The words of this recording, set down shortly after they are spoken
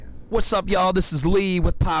What's up, y'all? This is Lee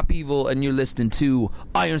with Pop Evil, and you're listening to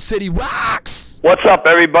Iron City Rocks! What's up,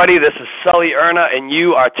 everybody? This is Sully Erna, and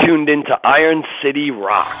you are tuned into Iron City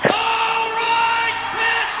Rock.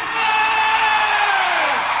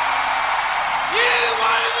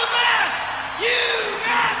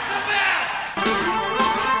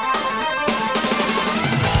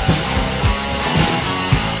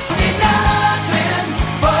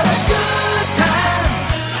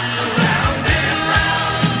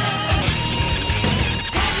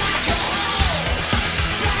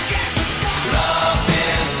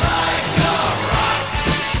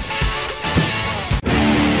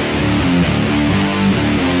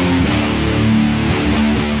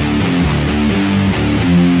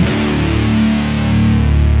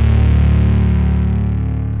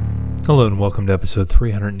 Hello and welcome to episode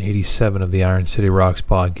 387 of the Iron City Rocks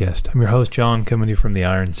podcast. I'm your host, John, coming to you from the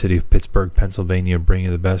Iron City of Pittsburgh, Pennsylvania, bringing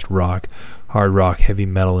you the best rock, hard rock, heavy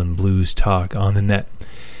metal, and blues talk on the net.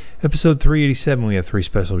 Episode 387, we have three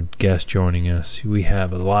special guests joining us. We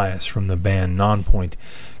have Elias from the band Nonpoint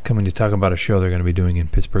coming to talk about a show they're going to be doing in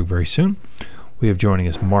Pittsburgh very soon. We have joining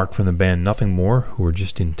us Mark from the band Nothing More, who are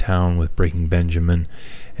just in town with Breaking Benjamin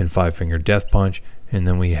and Five Finger Death Punch. And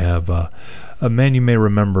then we have a man you may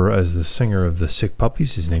remember as the singer of the Sick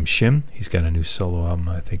Puppies. His name's Shim. He's got a new solo album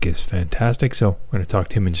I think is fantastic. So we're going to talk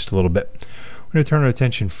to him in just a little bit. We're going to turn our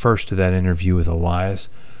attention first to that interview with Elias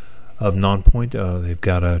of Nonpoint. They've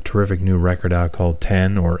got a terrific new record out called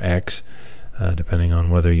 10 or X, depending on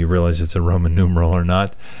whether you realize it's a Roman numeral or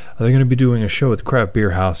not. They're going to be doing a show at the Craft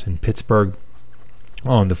Beer House in Pittsburgh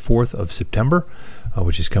on the 4th of September.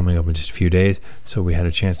 Which is coming up in just a few days. So we had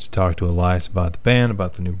a chance to talk to Elias about the band,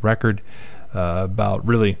 about the new record, about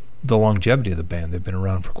really the longevity of the band. They've been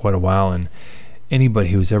around for quite a while, and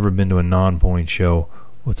anybody who's ever been to a Nonpoint show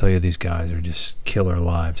will tell you these guys are just killer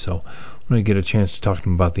live. So I'm going to get a chance to talk to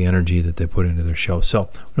them about the energy that they put into their show. So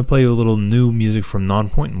I'm going to play you a little new music from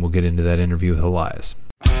Nonpoint, and we'll get into that interview with Elias.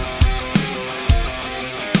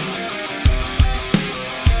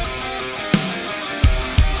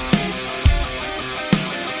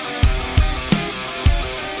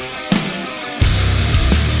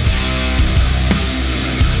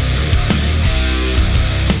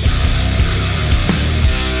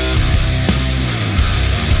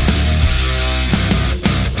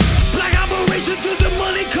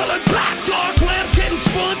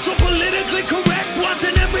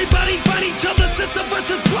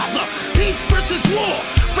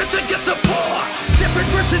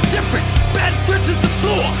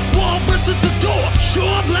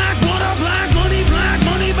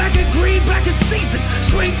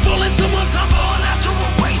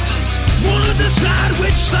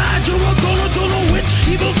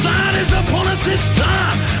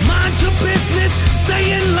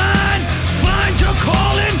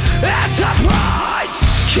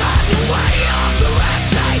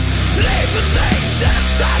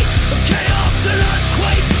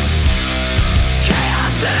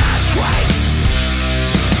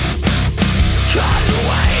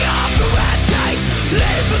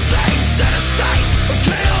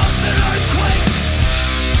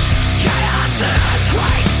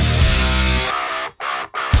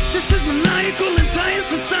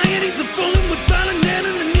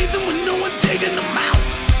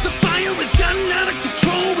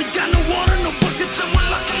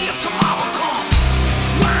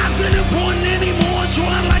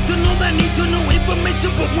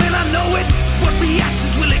 But when I know it, what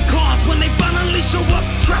reactions will it cause when they finally show up,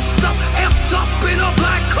 dressed up, amped up in a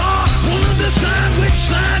black car?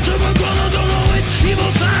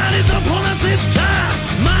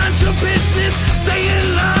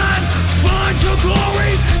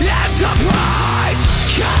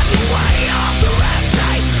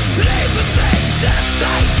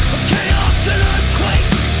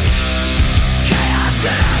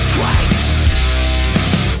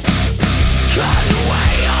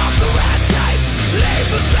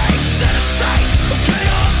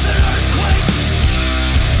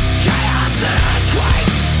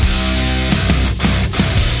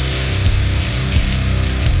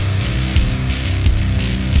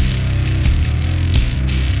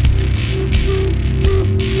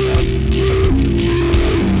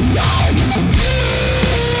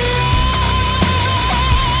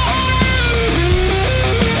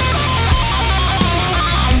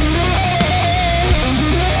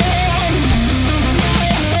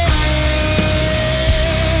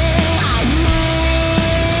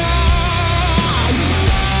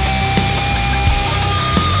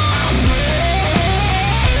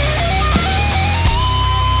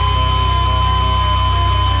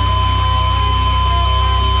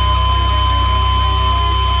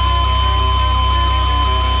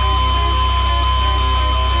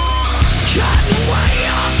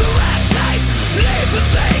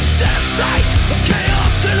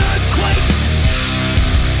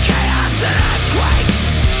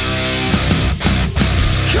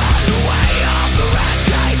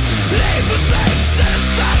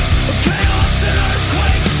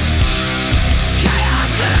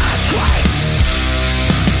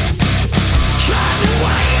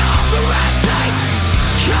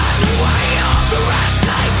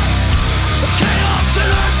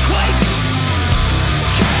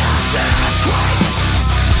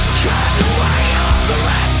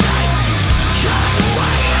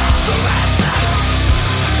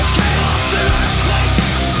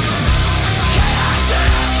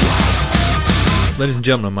 Ladies and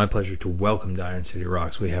gentlemen, my pleasure to welcome to Iron City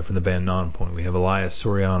Rocks. We have from the band Nonpoint, we have Elias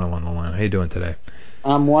Soriano on the line. How you doing today?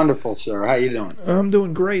 I'm wonderful, sir. How you doing? I'm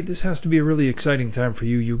doing great. This has to be a really exciting time for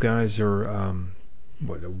you. You guys are, a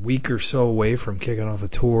week or so away from kicking off a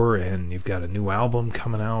tour, and you've got a new album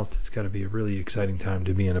coming out. It's got to be a really exciting time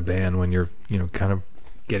to be in a band when you're, kind of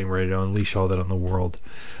getting ready to unleash all that on the world.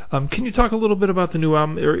 Can you talk a little bit about the new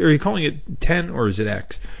album? Are you calling it 10 or is it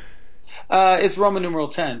X? It's Roman numeral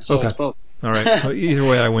 10, so okay. It's both. All right. Well, either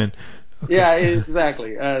way, I win. Okay. Yeah,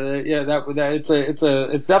 exactly.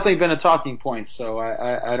 It's definitely been a talking point, so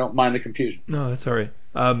I don't mind the confusion. No, that's all right.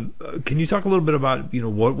 Can you talk a little bit about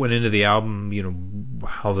what went into the album?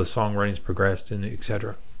 How the songwriting's progressed, and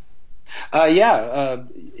etc. A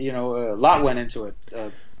lot went into it.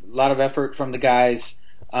 A lot of effort from the guys.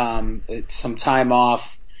 Some time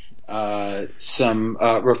off. Some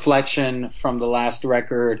reflection from the last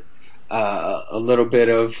record. A little bit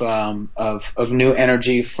of new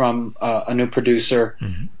energy from a new producer.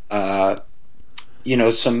 Mm-hmm.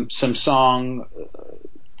 Some song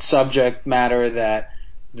subject matter that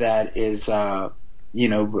is that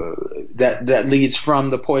leads from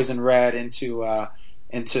the Poison Red into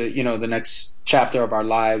the next chapter of our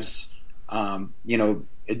lives.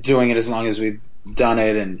 Doing it as long as we've done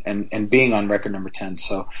it and being on record number 10.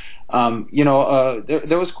 So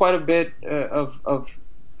there was quite a bit of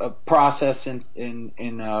a process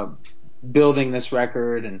in building this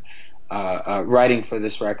record and writing for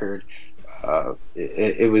this record.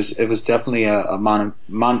 It was definitely a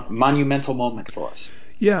monumental moment for us.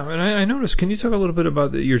 Yeah, and I noticed. Can you talk a little bit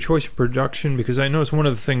about your choice of production? Because I noticed one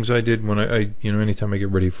of the things I did when I anytime I get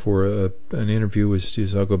ready for an interview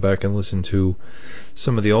is I'll go back and listen to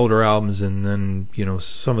some of the older albums, and then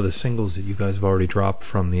some of the singles that you guys have already dropped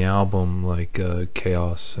from the album, like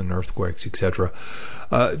Chaos and Earthquakes, etc.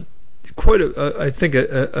 Quite I think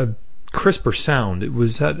a crisper sound.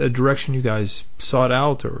 Was that a direction you guys sought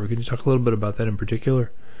out, or can you talk a little bit about that in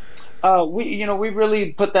particular? We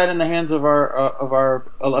really put that in the hands of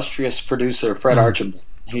our illustrious producer, Fred Archibald.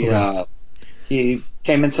 He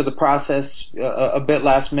came into the process a bit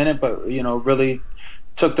last minute, but really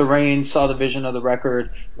took the reins, saw the vision of the record,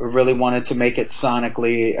 really wanted to make it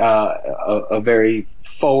sonically a very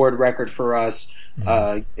forward record for us,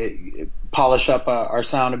 polish up our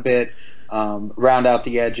sound a bit, round out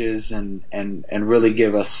the edges, and really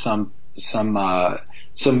give us some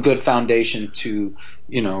good foundation to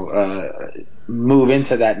move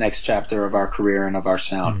into that next chapter of our career and of our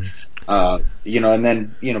sound. And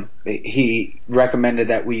then he recommended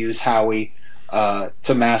that we use Howie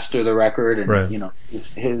to master the record, and right.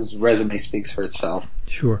 His resume speaks for itself.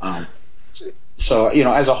 Sure. So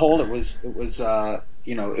as a whole, it was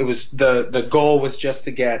the goal was just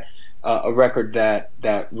to get a record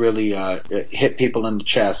that really hit people in the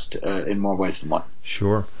chest in more ways than one.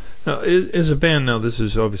 Sure. Now, as a band, this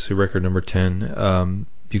is obviously record number 10.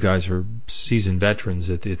 You guys are seasoned veterans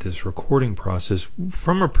at this recording process.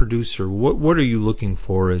 From a producer, what are you looking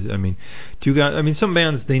for? Some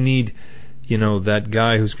bands, they need, that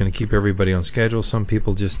guy who's going to keep everybody on schedule. Some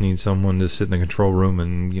people just need someone to sit in the control room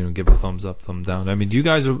and, give a thumbs up, thumb down. Do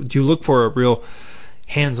you look for a real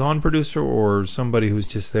hands-on producer, or somebody who's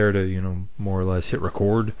just there to, more or less hit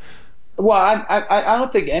record? Well, I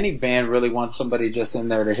don't think any band really wants somebody just in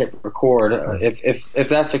there to hit record. If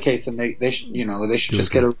that's the case, then they should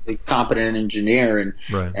just get a really competent engineer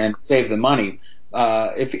and save the money.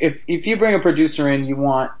 If you bring a producer in, you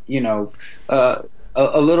want a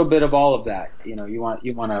little bit of all of that. You want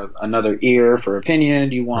another ear for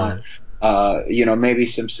opinion. You want maybe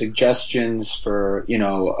some suggestions for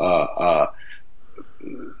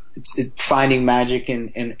finding magic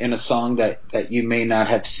in a song that you may not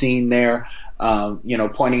have seen there,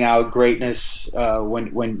 pointing out greatness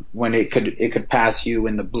when it could pass you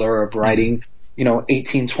in the blur of writing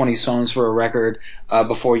 18, 20 songs for a record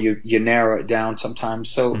before you narrow it down sometimes.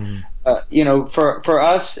 So for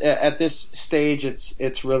us at this stage,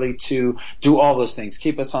 it's really to do all those things,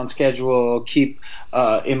 keep us on schedule, keep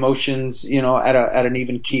emotions at an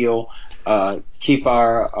even keel, keep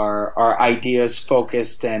our ideas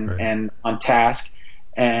focused and on task,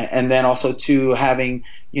 and then also to having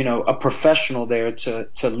a professional there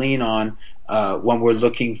to lean on when we're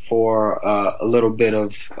looking for a little bit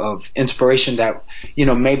of inspiration that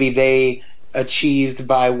maybe they achieved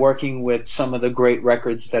by working with some of the great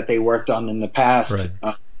records that they worked on in the past,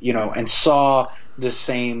 and saw the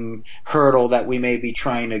same hurdle that we may be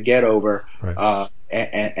trying to get over,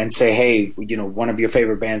 and say, hey, one of your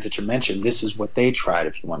favorite bands that you mentioned, this is what they tried.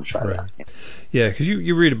 If you want to try that. Yeah, because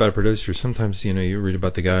you read about producers. Sometimes you read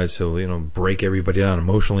about the guys who break everybody down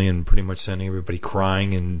emotionally and pretty much sending everybody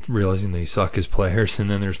crying and realizing they suck as players. And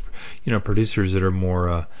then there's producers that are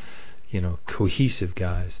more cohesive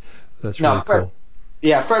guys. That's really cool.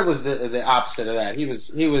 Yeah, Fred was the opposite of that. He was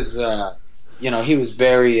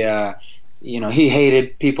very he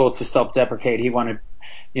hated people to self-deprecate. He wanted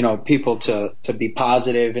people to be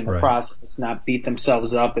positive in the process, not beat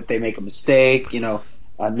themselves up if they make a mistake.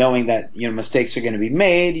 Knowing that mistakes are going to be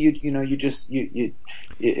made,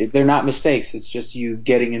 they're not mistakes. It's just you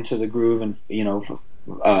getting into the groove and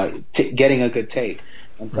getting a good take.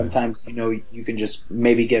 And sometimes you can just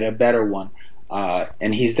maybe get a better one,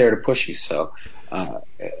 and he's there to push you. So,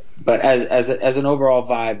 but as an overall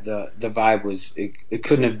vibe, the vibe was it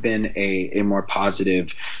couldn't have been a more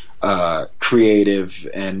positive, creative,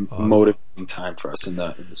 and motivating time for us in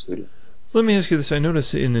the studio. Let me ask you this. I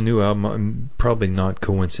noticed in the new album, probably not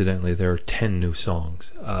coincidentally, there are 10 new songs.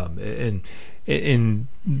 And kind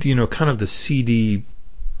of the CD,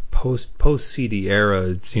 post-CD era,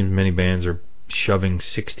 it seems many bands are shoving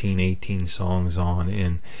 16, 18 songs on.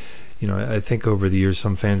 And, I think over the years,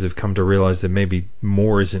 some fans have come to realize that maybe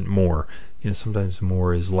more isn't more. Sometimes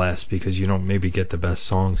more is less because you don't maybe get the best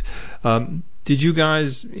songs. Did you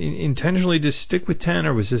guys intentionally just stick with 10,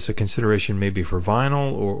 or was this a consideration maybe for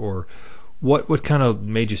vinyl, or what kind of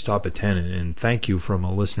made you stop at 10? And thank you from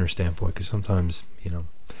a listener standpoint, because sometimes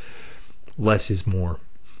less is more.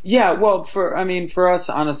 Yeah, well, for us,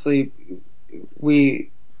 honestly, me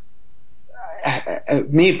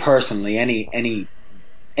personally,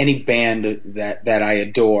 any band that I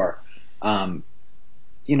adore,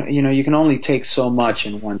 you can only take so much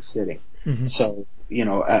in one sitting. Mm-hmm. So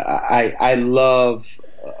I love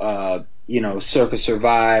Circa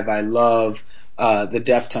Survive. I love the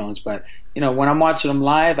Deftones, but when I'm watching them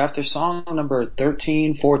live, after song number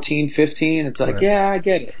 13, 14, 15, it's like, yeah, I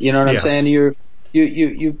get it. You know what I'm saying? You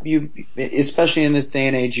especially in this day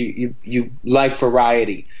and age, you like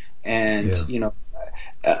variety, and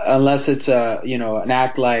unless it's an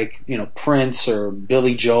act like Prince or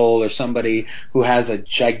Billy Joel or somebody who has a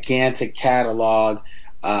gigantic catalog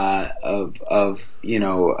of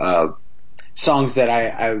songs that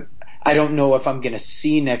I don't know if I'm going to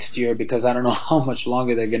see next year because I don't know how much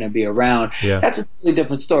longer they're going to be around. Yeah. That's a totally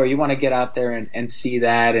different story. You want to get out there and see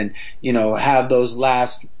that, and have those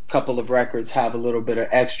last couple of records have a little bit of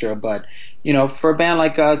extra. But for a band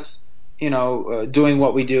like us, doing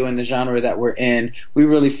what we do in the genre that we're in, we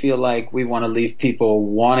really feel like we want to leave people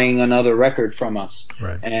wanting another record from us.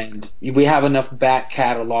 Right. And we have enough back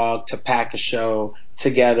catalog to pack a show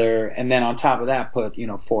together, and then on top of that, put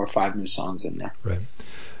 4 or 5 new songs in there. Right.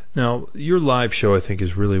 Now, your live show, I think,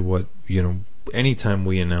 is really what, anytime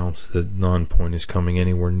we announce that Nonpoint is coming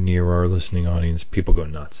anywhere near our listening audience, people go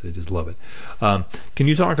nuts. They just love it. Can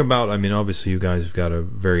you talk about, obviously you guys have got a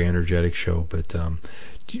very energetic show, but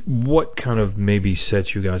what kind of maybe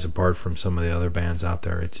sets you guys apart from some of the other bands out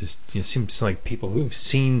there? It just seems like people who've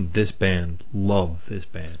seen this band love this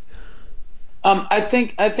band. I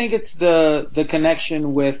think it's the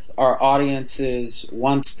connection with our audiences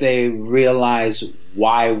once they realize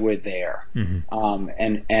why we're there, and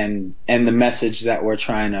the message that we're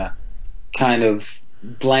trying to kind of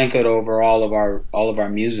blanket over all of our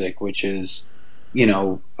music, which is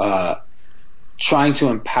trying to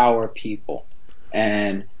empower people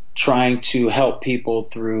and trying to help people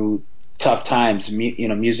through tough times.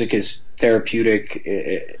 Music is therapeutic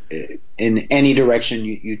in any direction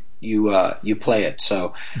you play it.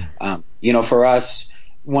 So, for us,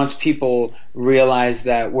 once people realize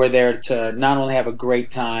that we're there to not only have a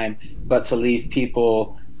great time, but to leave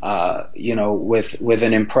people, with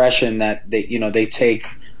an impression that they take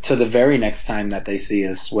to the very next time that they see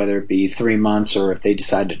us, whether it be 3 months or if they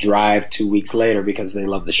decide to drive 2 weeks later because they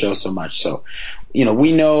love the show so much. So,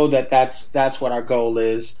 we know that's what our goal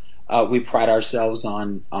is. We pride ourselves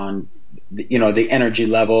on the energy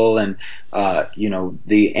level and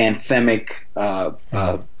the anthemic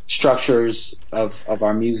structures of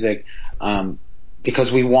our music,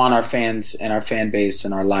 because we want our fans and our fan base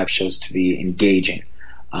and our live shows to be engaging,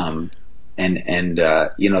 and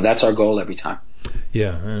that's our goal every time.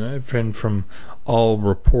 Yeah, and I've heard from all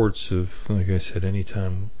reports of, like I said,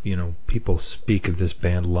 anytime people speak of this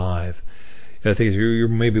band live, I think you're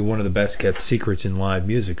maybe one of the best kept secrets in live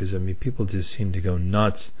music, because people just seem to go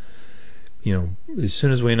nuts. As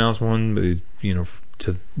soon as we announce one,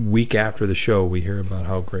 to week after the show, we hear about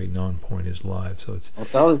how great Nonpoint is live. So it's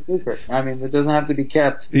tell the secret. It doesn't have to be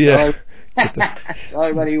kept. Yeah, tell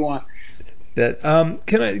everybody you want. That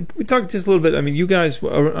we talk just a little bit? I mean, you guys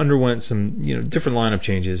underwent some different lineup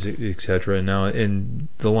changes, etc. And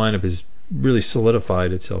the lineup has really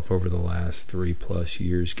solidified itself over the last 3+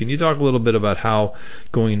 years. Can you talk a little bit about how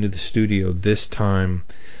going into the studio this time,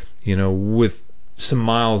 with some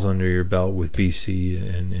miles under your belt with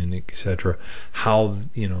BC and etc., how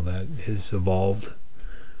that has evolved?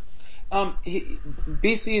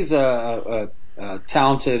 BC is a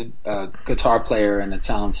talented guitar player and a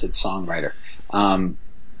talented songwriter.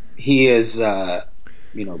 He is,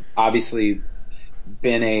 obviously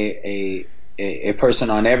been a person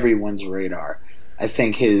on everyone's radar. I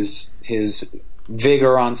think his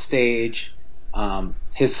vigor on stage,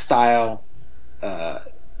 his style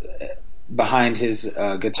behind his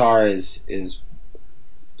guitar is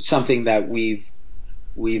something that we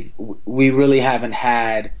really haven't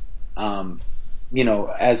had.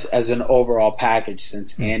 As an overall package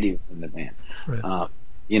since Andy was in the band. Right.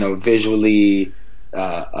 Visually,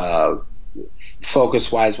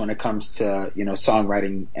 focus-wise, when it comes to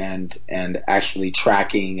songwriting and actually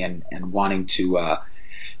tracking and wanting to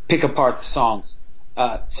pick apart the songs.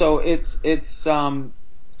 So it's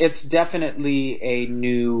definitely a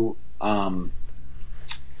new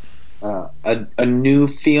a new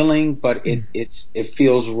feeling, but it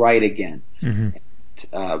feels right again. Mm-hmm.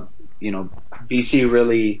 BC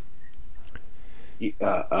really,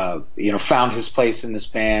 found his place in this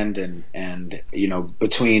band, and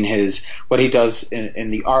between what he does in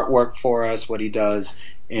the artwork for us, what he does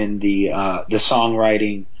in the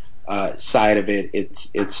songwriting side of it,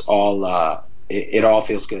 it's all it all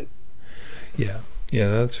feels good. Yeah,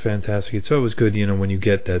 that's fantastic. It's always good, when you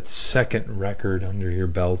get that second record under your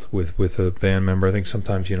belt with a band member. I think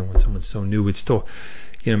sometimes, when someone's so new, it's still,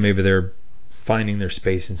 maybe they're finding their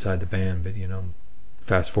space inside the band, but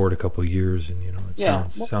fast forward a couple of years and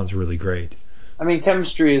it sounds really great. I mean,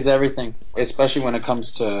 chemistry is everything, especially when it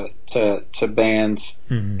comes to bands.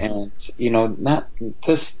 Mm-hmm. And not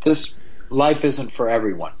this life isn't for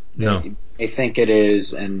everyone. No, they think it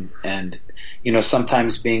is, and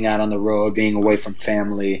sometimes being out on the road, being away from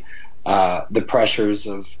family, the pressures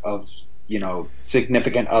of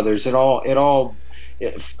significant others, they're all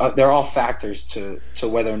factors to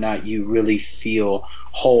whether or not you really feel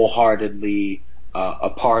wholeheartedly a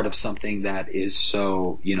part of something that is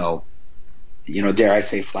so, dare I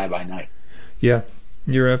say, fly by night. Yeah,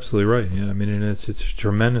 you're absolutely right. Yeah, I mean, and it's a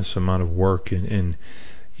tremendous amount of work, and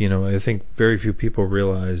I think very few people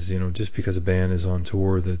realize, just because a band is on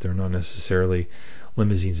tour, that they're not necessarily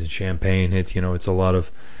limousines and champagne. It's a lot of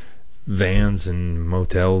vans and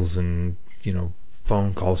motels and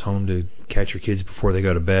phone calls home to catch your kids before they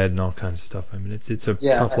go to bed and all kinds of stuff. I mean, it's a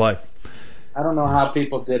tough life. I don't know how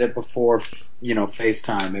people did it before,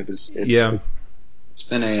 FaceTime. It's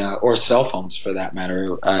been or cell phones for that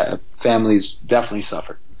matter. Families definitely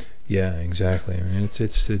suffer. Yeah, exactly. I mean,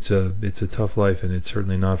 it's a tough life, and it's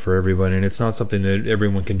certainly not for everybody, and it's not something that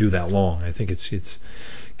everyone can do that long. I think it's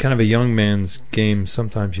kind of a young man's game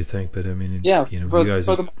sometimes, you think, but I mean, for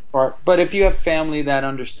the most part. But if you have family that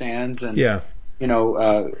understands and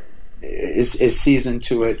is seasoned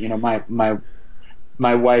to it,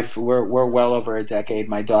 my wife, we're well over a decade.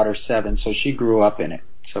 My daughter's 7, so she grew up in it.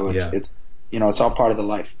 So it's all part of the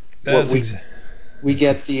life. We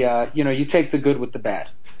get the you take the good with the bad.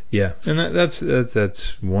 Yeah, and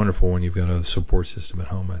that's wonderful when you've got a support system at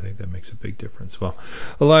home. I think that makes a big difference. Well,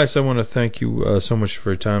 Elias, I want to thank you so much for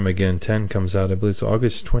your time. Again, 10 comes out, I believe it's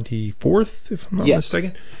August 24th, if I'm not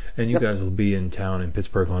mistaken. And you guys will be in town in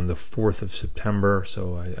Pittsburgh on the 4th of September,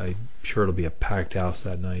 so I'm sure it'll be a packed house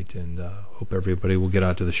that night, and hope everybody will get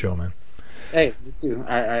out to the show, man. Hey, me too.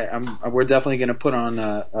 We're definitely going to put on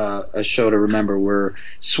a show to remember. We're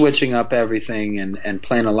switching up everything and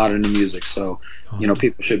playing a lot of new music, so awesome.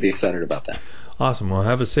 People should be excited about that. Awesome. Well,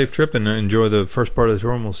 have a safe trip and enjoy the first part of the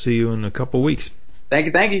tour, and we'll see you in a couple of weeks. Thank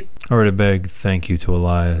you. All right, a big thank you to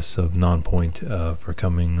Elias of Nonpoint for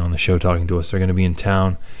coming on the show, talking to us. They're going to be in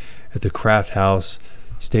town at the Craft House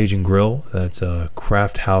Stage and Grill. That's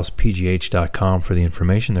crafthousepgh.com for the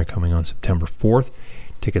information. They're coming on September 4th.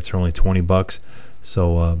 Tickets are only $20,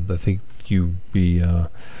 so I think you'd be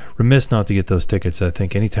remiss not to get those tickets. I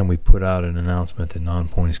think anytime we put out an announcement that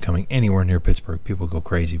Nonpoint is coming anywhere near Pittsburgh, people go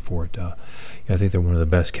crazy for it. I think they're one of the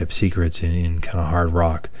best kept secrets in kind of hard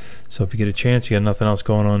rock. So if you get a chance, you got nothing else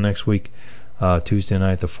going on next week, Tuesday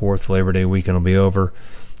night, the 4th, Labor Day weekend will be over.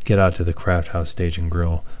 Get out to the Craft House Stage and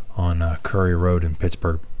Grill on Curry Road in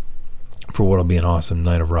Pittsburgh for what will be an awesome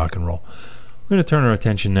night of rock and roll. We're going to turn our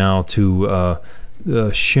attention now to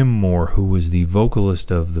Shim, who was the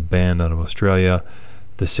vocalist of the band out of Australia,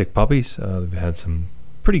 the Sick Puppies. They've had some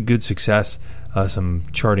pretty good success, some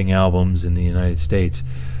charting albums in the United States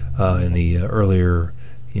in the earlier,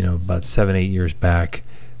 about 7-8 years back.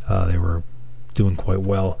 They were doing quite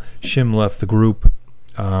well. Shim left the group,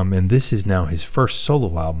 and this is now his first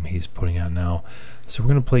solo album he's putting out now. So we're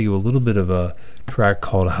going to play you a little bit of a track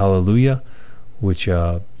called Hallelujah, which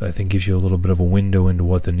I think gives you a little bit of a window into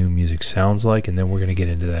what the new music sounds like, and then we're going to get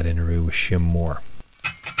into that interview with Shim more.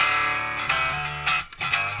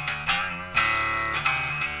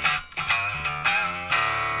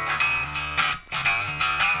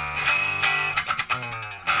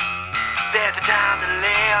 There's a time to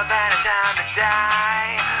live and a time to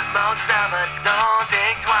die. Most of us don't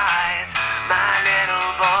think twice. My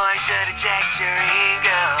little boy should have checked your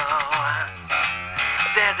ego.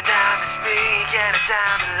 There's a time to speak and a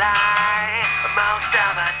time to lie. Most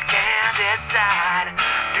of us can't decide.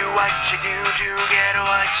 Do what you do to get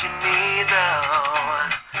what you need, though.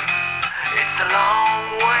 It's a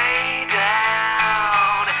long way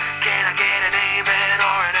down. Can I get an amen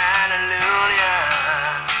or an hallelujah?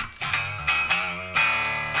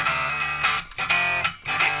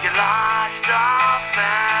 If you're lost or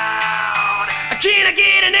found, can I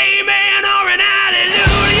get an amen or an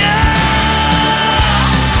hallelujah?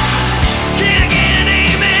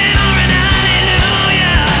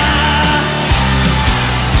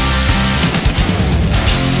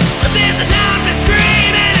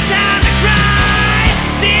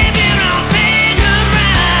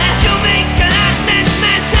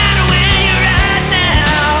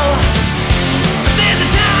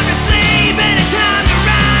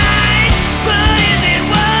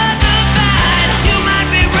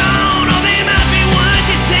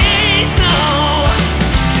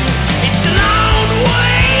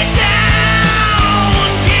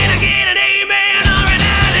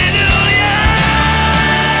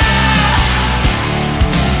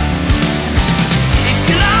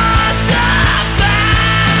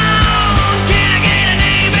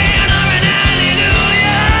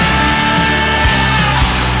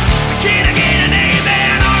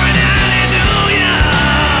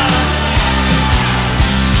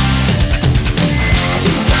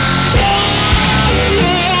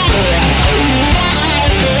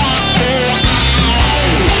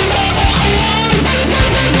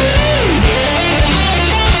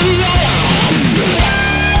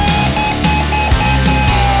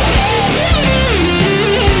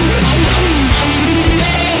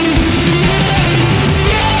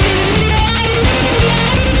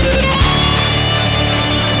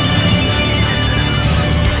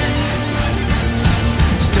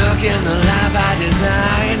 In the life I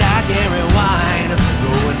designed, I can't rewind,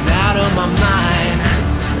 going out of my mind.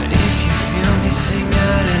 And if you feel me, sing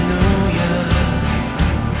hallelujah.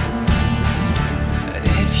 And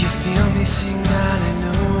if you feel me, sing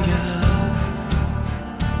hallelujah.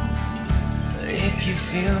 And if you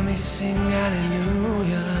feel me, sing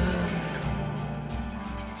hallelujah.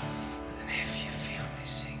 And if you feel me,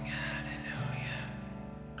 sing hallelujah.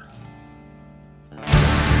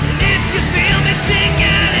 And if you feel me, sing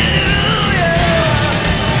hallelujah.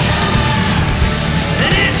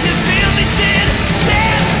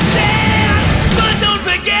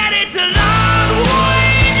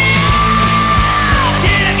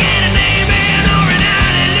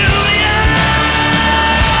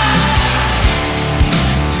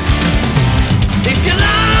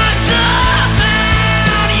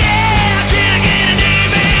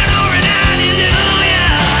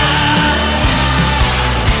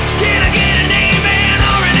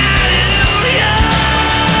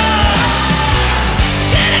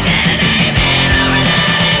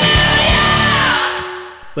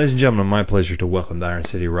 Ladies and gentlemen, my pleasure to welcome to Iron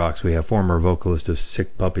City Rocks. We have former vocalist of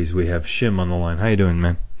Sick Puppies. We have Shim on the line. How you doing,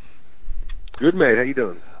 man? Good, mate. How you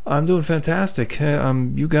doing? I'm doing fantastic.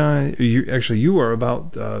 You are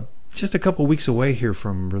about just a couple weeks away here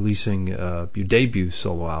from releasing your debut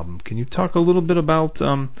solo album. Can you talk a little bit about,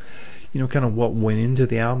 kind of what went into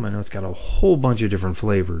the album? I know it's got a whole bunch of different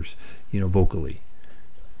flavors, vocally.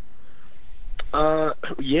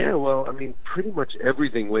 Yeah, well, I mean, pretty much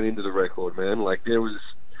everything went into the record, man. Like,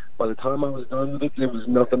 by the time I was done with it, there was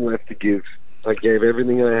nothing left to give. I gave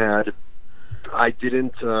everything I had. I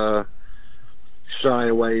didn't shy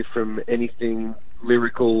away from anything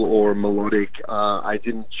lyrical or melodic. I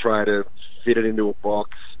didn't try to fit it into a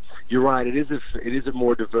box. You're right, it is a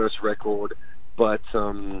more diverse record, but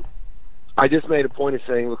I just made a point of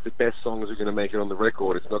saying, look, the best songs are going to make it on the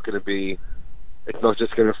record. It's not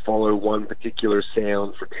just going to follow one particular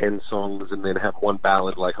sound for 10 songs and then have one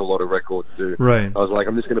ballad like a lot of records do. Right. I was like,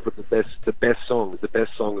 I'm just going to put the best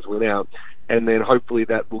songs win out, and then hopefully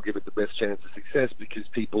that will give it the best chance of success because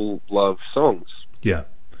people love songs. Yeah.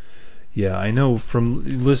 Yeah, I know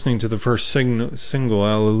from listening to the first single,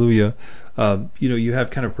 Hallelujah, you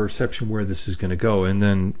have kind of perception where this is going to go. And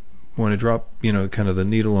then when it dropped, kind of the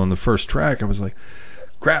needle on the first track, I was like,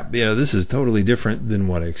 crap, this is totally different than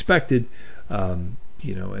what I expected. And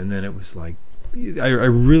then it was like, I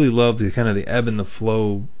really love the kind of the ebb and the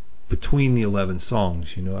flow between the 11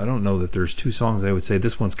 songs. I don't know that there's two songs I would say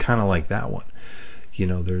this one's kind of like that one.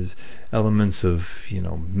 There's elements of,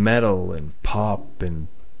 metal and pop and,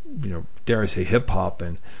 dare I say hip hop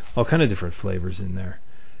and all kind of different flavors in there,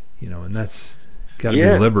 and that's got to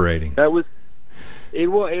be liberating. It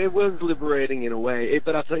was liberating in a way,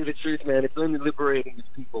 but I'll tell you the truth, man, it's only liberating if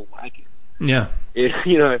people like it. Yeah. If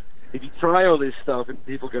you try all this stuff and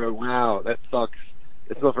people go, wow, that sucks,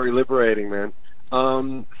 it's not very liberating, man.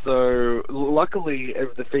 So luckily,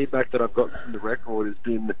 the feedback that I've gotten from the record has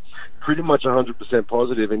been pretty much 100%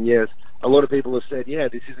 positive. And yes, a lot of people have said, yeah,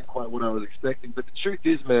 this isn't quite what I was expecting. But the truth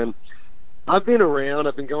is, man, I've been around.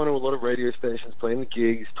 I've been going to a lot of radio stations, playing the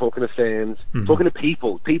gigs, talking to fans, talking to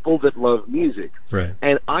people that love music. Right.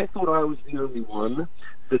 And I thought I was the only one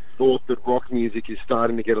that thought that rock music is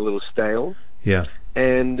starting to get a little stale. Yeah.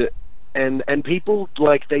 And people,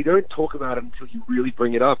 they don't talk about it until you really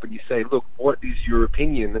bring it up and you say, look, what is your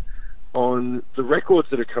opinion on the records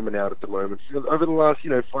that are coming out at the moment over the last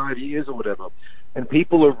 5 years or whatever? And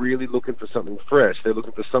people are really looking for something fresh. They're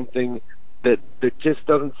looking for something that just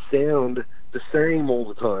doesn't sound the same all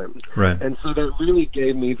the time. Right. And so that really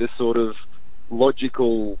gave me the sort of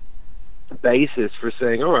logical basis for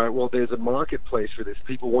saying, all right, well, there's a marketplace for this.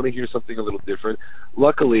 People want to hear something a little different.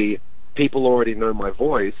 Luckily, people already know my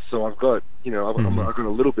voice, so I've got, I've got a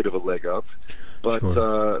little bit of a leg up. But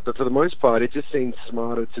but for the most part, it just seemed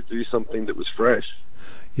smarter to do something that was fresh.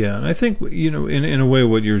 Yeah, and I think, in a way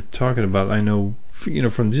what you're talking about, I know,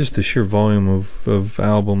 from just the sheer volume of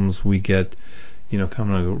albums we get,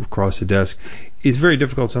 coming across the desk, it's very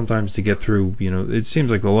difficult sometimes to get through. It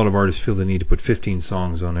seems like a lot of artists feel the need to put 15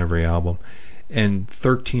 songs on every album, and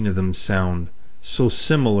 13 of them sound so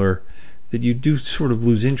similar that you do sort of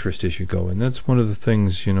lose interest as you go. And that's one of the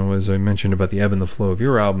things, as I mentioned about the ebb and the flow of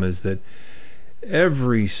your album, is that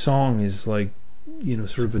every song is like,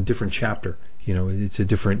 sort of a different chapter. It's a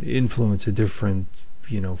different influence, a different,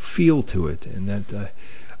 feel to it. And that,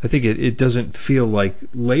 I think it doesn't feel like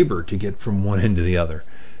labor to get from one end to the other,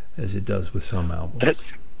 as it does with some albums.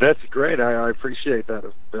 That's great. I appreciate that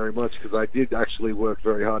very much, because I did actually work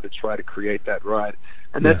very hard to try to create that right.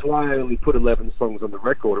 And that's why I only put 11 songs on the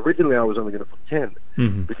record. Originally, I was only going to put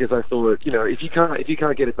 10, because I thought, if you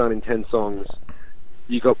can't get it done in 10 songs,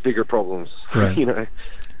 you got bigger problems. Right.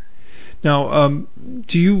 Now,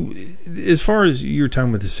 do you, as far as your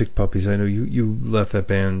time with the Sick Puppies, I know you left that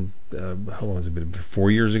band. How long has it been?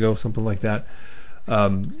 4 years ago, something like that.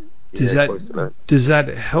 Does that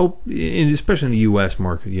help, especially in the U.S.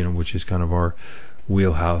 market, which is kind of our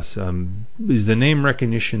wheelhouse? Is the name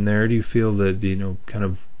recognition there? Do you feel that kind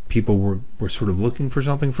of people were sort of looking for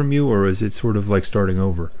something from you, or is it sort of like starting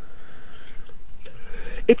over?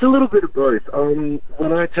 It's a little bit of both.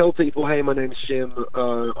 When I tell people, hey, my name's Jim,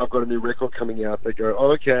 I've got a new record coming out, they go,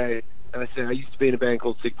 oh, okay. And I say, I used to be in a band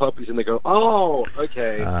called Sick Puppies, and they go, oh,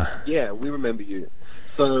 okay, yeah, we remember you.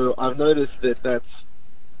 So I've noticed that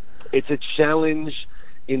it's a challenge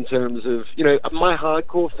in terms of, my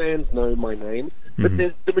hardcore fans know my name, but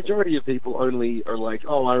the majority of people only are like,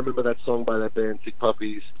 oh, I remember that song by that band, Sick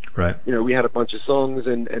Puppies. Right. We had a bunch of songs,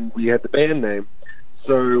 and we had the band name.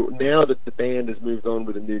 So now that the band has moved on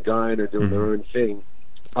with a new guy and are doing their own thing,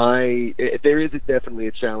 there is definitely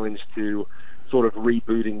a challenge to sort of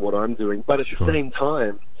rebooting what I'm doing. But at the same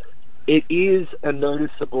time, it is a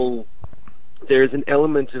noticeable, there's an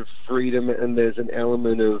element of freedom, and there's an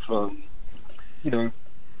element of,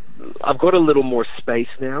 I've got a little more space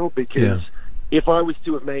now, because if I was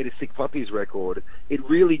to have made a Sick Puppies record, it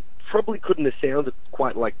really probably couldn't have sounded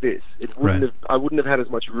quite like this. It wouldn't have. I wouldn't have had as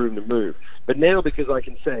much room to move. But now, because I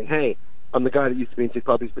can say, hey, I'm the guy that used to be in Sick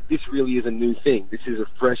Puppies, but this really is a new thing. This is a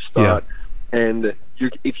fresh start. And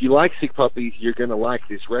if you like Sick Puppies, you're going to like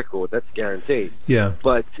this record. That's guaranteed. Yeah.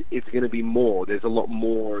 But it's going to be more. There's a lot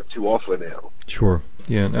more to offer now. Sure.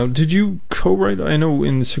 Yeah. Now, did you co-write? I know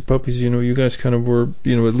in the Sick Puppies, you guys kind of were,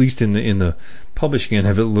 at least in the publishing end,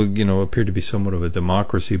 have it look, appeared to be somewhat of a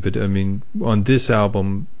democracy. But I mean, on this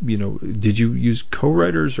album, did you use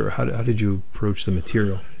co-writers, or how did you approach the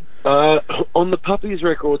material? On the Puppies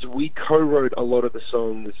records, we co-wrote a lot of the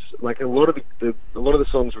songs. Like a lot of the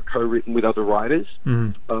songs were co-written with other writers.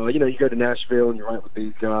 You go to Nashville and you write with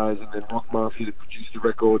these guys, and then Rock Mafia that produced the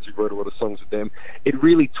records, you wrote a lot of songs with them. It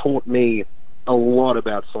really taught me a lot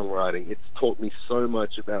about songwriting. It's taught me so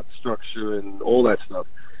much about structure and all that stuff.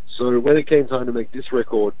 So when it came time to make this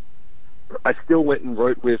record, I still went and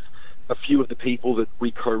wrote with a few of the people that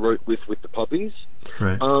we co-wrote with the Puppies.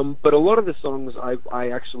 Right. But a lot of the songs I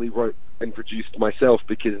actually wrote and produced myself,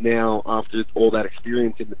 because now, after all that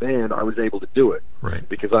experience in the band, I was able to do it. Right.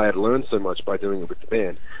 Because I had learned so much by doing it with the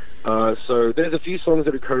band. So there's a few songs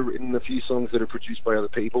that are co-written, a few songs that are produced by other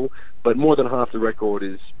people, but more than half the record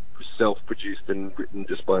is self-produced and written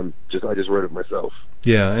I just wrote it myself.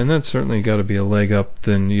 Yeah, and that's certainly got to be a leg up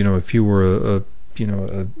than, if you were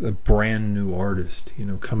a brand new artist,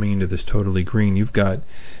 coming into this totally green. You've got,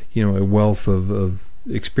 a wealth of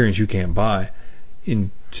experience you can't buy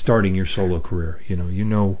in starting your solo career. You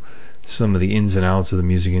know some of the ins and outs of the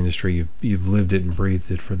music industry. You've lived it and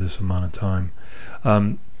breathed it for this amount of time.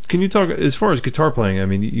 Can you talk, as far as guitar playing, I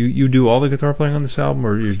mean, you do all the guitar playing on this album,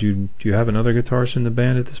 or do you have another guitarist in the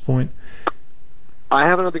band at this point? I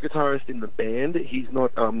have another guitarist in the band. He's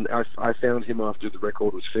not, I found him after the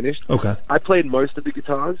record was finished. Okay. I played most of the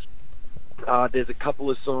guitars. There's a couple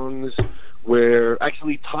of songs where,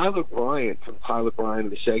 actually, Tyler Bryant from Tyler Bryant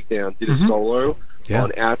and the Shakedown did a solo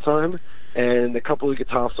on Our Time, and a couple of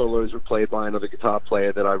guitar solos were played by another guitar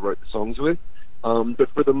player that I wrote the songs with. But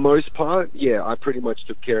for the most part, yeah, I pretty much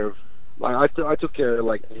took care of, I took care of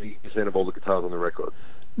like 80% of all the guitars on the record.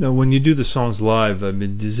 Now, when you do the songs live, I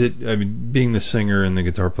mean, being the singer and the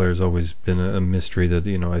guitar player has always been a mystery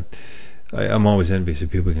that, I'm always envious of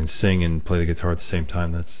people who can sing and play the guitar at the same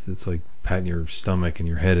time. It's like patting your stomach and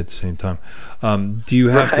your head at the same time. Do you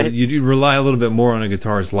have to, you rely a little bit more on a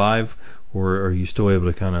guitarist live, or are you still able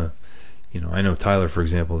to kind of, I know Tyler, for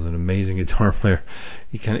example, is an amazing guitar player.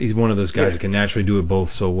 He's one of those guys that can naturally do it both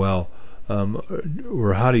so well.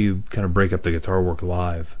 Or how do you kind of break up the guitar work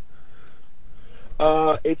live?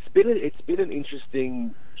 It's been an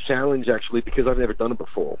interesting challenge, actually, because I've never done it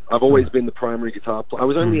before. I've always been the primary guitar player. I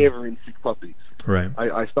was only ever in Sick Puppies. Right.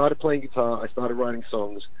 I started playing guitar, I started writing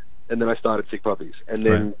songs, and then I started Sick Puppies, and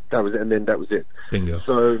then that was it. Bingo.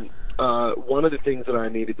 So one of the things that I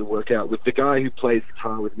needed to work out with the guy who plays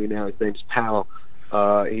guitar with me now, his name's Pal.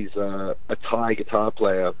 He's a Thai guitar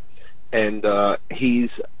player, and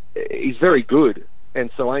he's very good.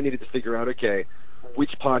 And so I needed to figure out, okay,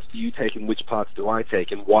 which parts do you take and which parts do I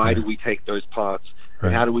take, and why do we take those parts,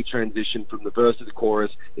 and how do we transition from the verse to the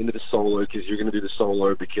chorus into the solo, because you're going to do the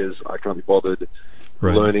solo because I can't be bothered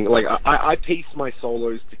learning. Like, I piece my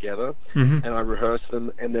solos together, and I rehearse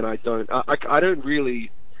them, and then I don't really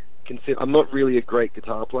consider, I'm not really a great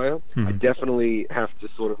guitar player. I definitely have to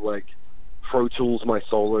sort of like Pro Tools my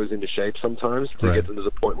solos into shape sometimes to get them to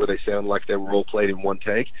the point where they sound like they were all played in one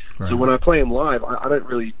take. So when I play them live,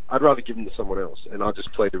 I'd rather give them to someone else, and I'll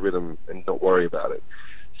just play the rhythm and not worry about it.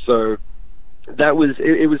 So that was,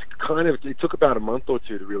 it was kind of, it took about a month or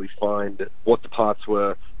two to really find what the parts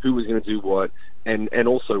were, who was going to do what, and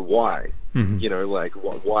also why. Like,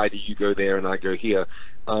 why do you go there and I go here?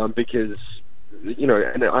 Because,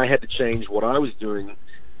 and I had to change what I was doing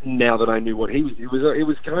now that I knew what he was. It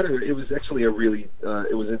was actually a really,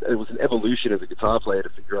 it was an evolution as a guitar player to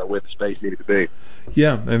figure out where the space needed to be.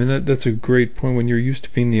 Yeah, I mean, that's a great point. When you're used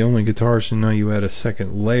to being the only guitarist and now you add a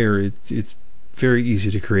second layer, it's very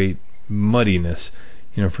easy to create muddiness,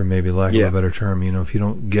 for maybe lack of a better term, if you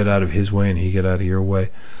don't get out of his way and he get out of your way.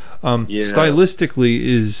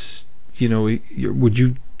 Stylistically, would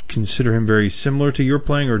you consider him very similar to your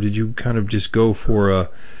playing, or did you kind of just go for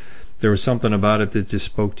there was something about it that just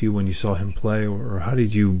spoke to you when you saw him play, or how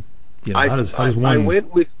did you, how does one...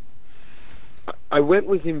 I went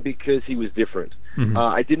with him because he was different.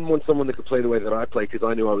 I didn't want someone that could play the way that I play, because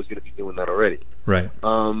I knew I was going to be doing that already. Right.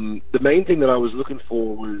 The main thing that I was looking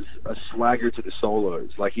for was a swagger to the solos.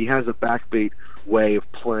 Like, he has a backbeat way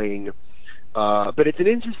of playing, but it's an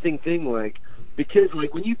interesting thing, like, because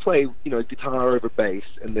like when you play, guitar over bass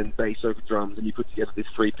and then bass over drums, and you put together this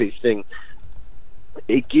three-piece thing,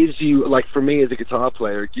 it gives you, like, for me as a guitar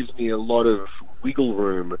player, it gives me a lot of wiggle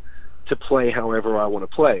room to play however I want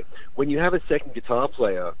to play. When you have a second guitar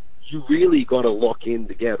player, you really got to lock in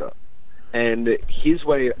together. And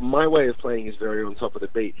my way of playing is very on top of the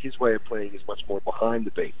beat. His way of playing is much more behind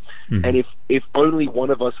the beat. And if only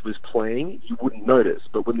one of us was playing, you wouldn't notice.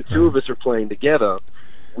 But when the two of us are playing together,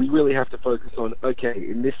 we really have to focus on, okay,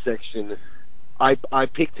 in this section, I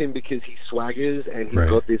picked him because he swaggers and he's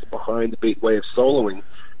got this behind the beat way of soloing.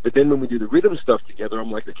 But then when we do the rhythm stuff together, I'm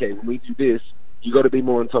like, okay, when we do this, you got to be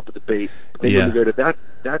more on top of the beat. But then when we go to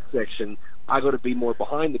that section, I got to be more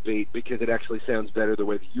behind the beat because it actually sounds better the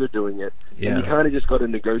way that you're doing it. And you kind of just got to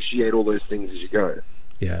negotiate all those things as you go.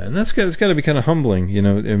 Yeah, and it's got to be kind of humbling, you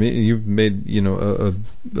know. I mean, you've made, you know,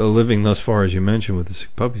 a living thus far, as you mentioned, with the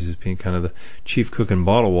Sick Puppies as being kind of the chief cook and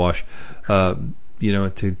bottle wash. You know,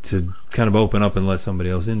 to kind of open up and let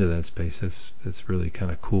somebody else into that space. That's really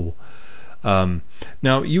kind of cool.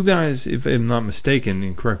 Now, you guys, if I'm not mistaken,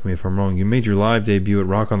 and correct me if I'm wrong, you made your live debut at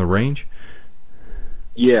Rock on the Range.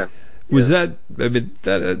 Yeah. Was that? I mean,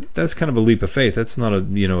 that's kind of a leap of faith. That's not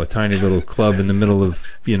a tiny little club in the middle of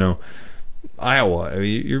Iowa. I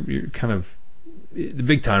mean, you're kind of the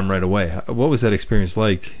big time right away. What was that experience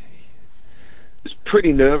like? It was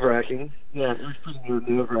pretty nerve-wracking. Yeah, it was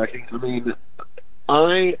pretty nerve-wracking. I mean,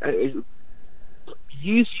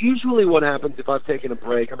 usually what happens if I've taken a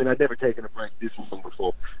break, I mean, I'd never taken a break this long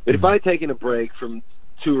before, but if I'd taken a break from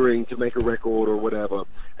touring to make a record or whatever,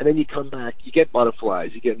 and then you come back, you get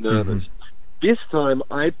butterflies, you get nervous. This time,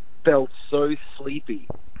 I felt so sleepy.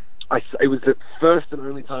 It was the first and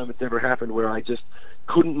only time it's ever happened where I just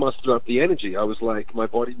couldn't muster up the energy. I was like, my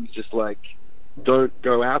body was just like, don't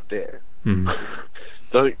go out there.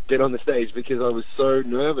 Don't get on the stage, because I was so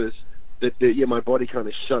nervous that my body kind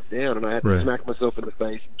of shut down, and I had to smack myself in the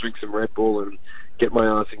face and drink some Red Bull and get my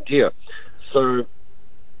ass in gear. So,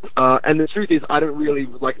 and the truth is, I don't really,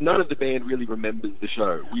 like, none of the band really remembers the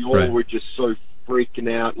show. We all were just so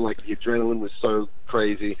freaking out, and, like, the adrenaline was so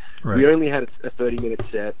crazy. We only had a 30-minute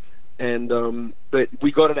set, and but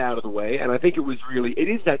we got it out of the way, and I think it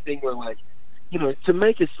is that thing where, like, you know, to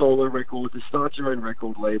make a solo record, to start your own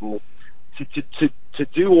record label, to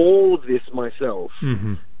do all of this myself,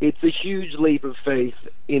 it's a huge leap of faith.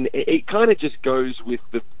 It kind of just goes with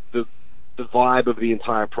the vibe of the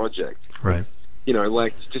entire project. Right. You know,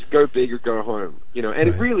 like, just go big or go home. You know, and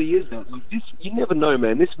it really is that. Like, this, you never know,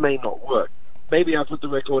 man. This may not work. Maybe I put the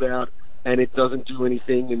record out and it doesn't do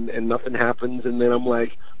anything, and nothing happens, and then I'm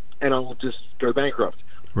like, and I'll just go bankrupt.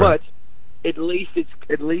 But at least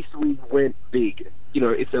we went big. You know,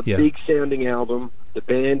 it's a big sounding album. The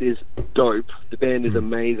band is dope. The band is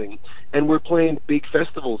amazing. And we're playing big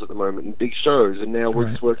festivals at the moment and big shows, and now we're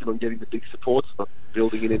just working on getting the big support stuff,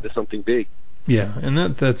 building it into something big. Yeah, and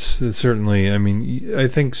that's certainly, I mean, I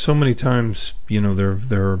think so many times, you know,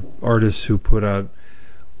 there are artists who put out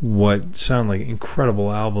what sound like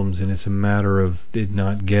incredible albums, and it's a matter of it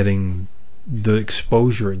not getting the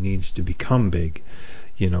exposure it needs to become big.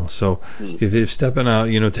 You know, so if stepping out,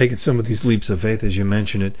 you know, taking some of these leaps of faith, as you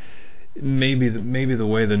mentioned it, maybe the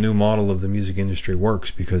way the new model of the music industry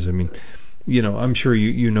works, because, I mean, you know, I'm sure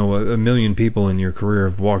you know a million people in your career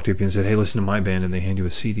have walked up and said, hey, listen to my band, and they hand you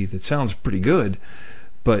a CD that sounds pretty good,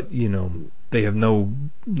 but, you know, they have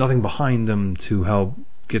nothing behind them to help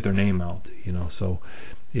get their name out, you know. So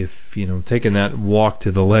if, you know, taking that walk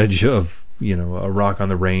to the ledge of, you know, a Rock on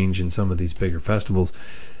the Range and some of these bigger festivals,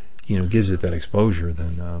 you know, gives it that exposure,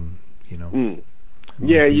 then, you know.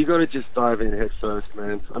 Yeah, you got to just dive in head first,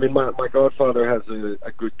 man. I mean, my godfather has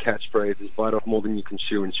a good catchphrase: is bite off more than you can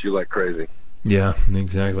chew and chew like crazy. Yeah,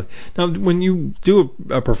 exactly. Now, when you do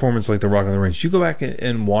a performance like the Rock on the Range, do you go back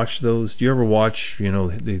and watch those? Do you ever watch, you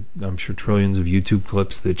know, I'm sure trillions of YouTube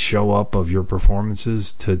clips that show up of your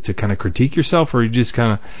performances to kind of critique yourself, or you just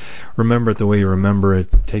kind of remember it the way you remember it,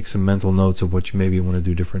 take some mental notes of what you maybe want to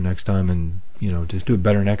do different next time, and, you know, just do it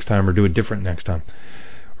better next time or do it different next time?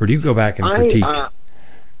 Or do you go back and critique?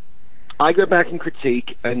 I go back and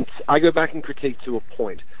critique, and I go back and critique to a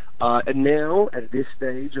point. And now, at this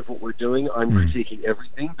stage of what we're doing, I'm critiquing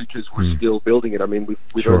everything, because we're still building it. I mean,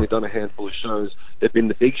 we've only done a handful of shows. They've been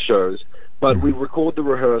the big shows. But we record the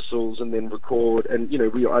rehearsals and then record, and, you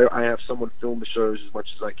know, I have someone film the shows as much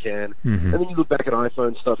as I can. And then you look back at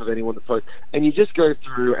iPhone stuff of anyone that posts, and you just go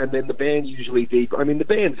through, and then the band usually I mean, the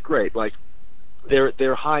band's great. Like,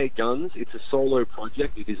 they're high guns. It's a solo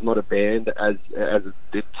project. It is not a band as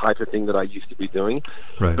the type of thing that I used to be doing.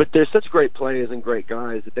 Right. But they're such great players and great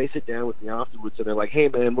guys that they sit down with me afterwards and they're like, hey,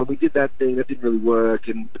 man, when we did that thing, that didn't really work.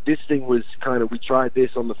 And this thing was kind of, we tried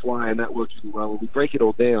this on the fly and that worked really well. And we break it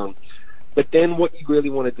all down. But then what you really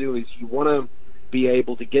want to do is you want to be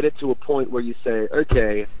able to get it to a point where you say,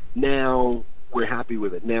 okay, now we're happy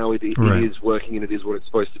with it. Now it is working and it is what it's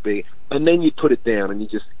supposed to be. And then you put it down and you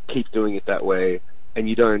just keep doing it that way, and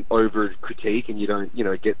you don't over critique and you don't, you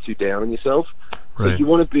know, get too down on yourself. Right. So you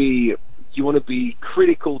want to be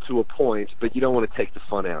critical to a point, but you don't want to take the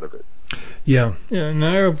fun out of it. Yeah, and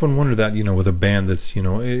I often wonder that, you know, with a band that's, you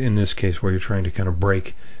know, in this case where you're trying to kind of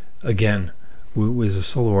break again as a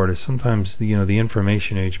solo artist, sometimes the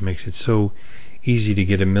information age makes it so easy to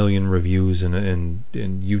get a million reviews and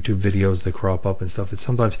YouTube videos that crop up and stuff that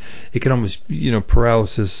sometimes it can almost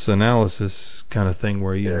paralysis analysis kind of thing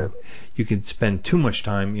where you can spend too much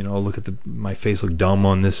time, look at my face look dumb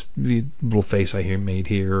on this little face I made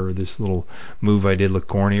here, or this little move I did look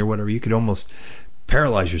corny or whatever. You could almost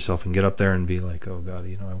paralyze yourself and get up there and be like, oh God,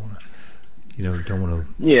 I want to, don't want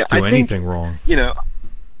to do anything wrong.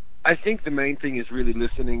 I think the main thing is really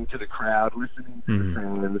listening to the crowd, listening to the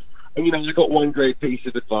fans. And I got one great piece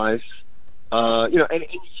of advice. And you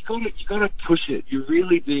gotta push it. You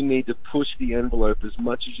really do need to push the envelope as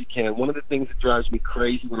much as you can. One of the things that drives me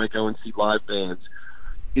crazy when I go and see live bands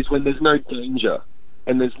is when there's no danger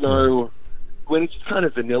and when it's kind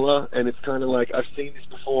of vanilla and it's kind of like, I've seen this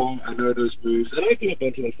before, I know those moves, and I do a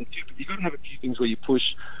bunch of that stuff too. But you gotta have a few things where you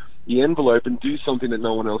push the envelope and do something that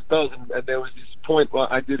no one else does. And there was this point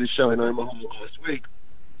where I did a show in Omaha last week,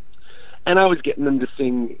 and I was getting them to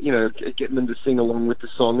sing, along with the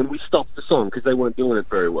song, and we stopped the song because they weren't doing it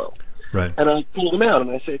very well. Right. And I pulled them out,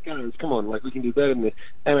 and I said, guys, come on, we can do better than this.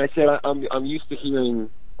 And I said, I'm used to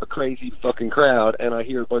hearing a crazy fucking crowd, and I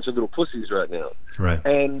hear a bunch of little pussies right now. Right.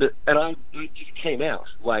 And I just came out.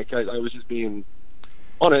 I was just being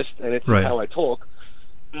honest, and it's how I talk.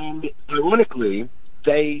 And ironically,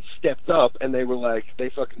 they stepped up and they were like, they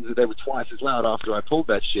were twice as loud after I pulled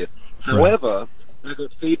that shit. Right. However, I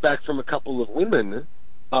got feedback from a couple of women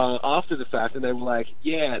after the fact, and they were like,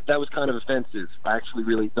 yeah, that was kind of offensive. I actually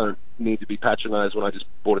really don't need to be patronized when I just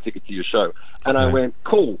bought a ticket to your show. And I went,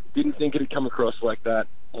 cool, didn't think it had come across like that.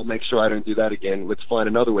 I'll make sure I don't do that again. Let's find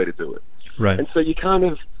another way to do it. Right. And so you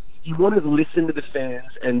want to listen to the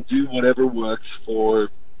fans and do whatever works for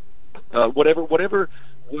whatever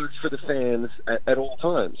works for the fans at all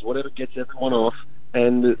times, whatever gets everyone off,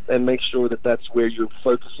 and make sure that that's where you're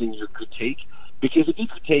focusing your critique. Because if you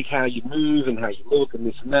critique how you move and how you look and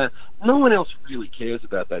this and that, no one else really cares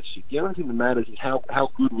about that shit. The only thing that matters is how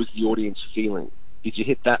good was the audience feeling. Did you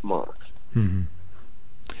hit that mark? Mm-hmm.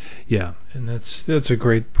 Yeah, and that's a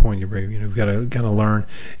great point you bring. You've got to learn,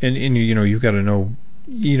 and you've got to know.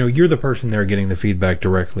 You're the person there getting the feedback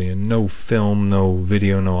directly, and no film, no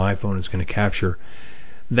video, no iPhone is going to capture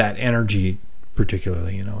that energy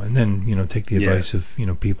particularly, and then, take the advice of,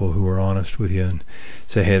 people who are honest with you and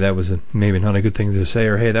say, hey, that was maybe not a good thing to say,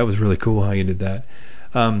 or hey, that was really cool how you did that.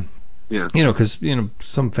 Because,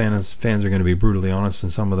 some fans are going to be brutally honest,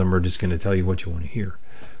 and some of them are just going to tell you what you want to hear.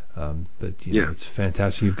 But it's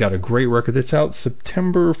fantastic. You've got a great record that's out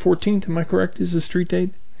September 14th, am I correct, is the street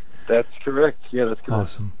date? That's correct. Yeah, that's correct.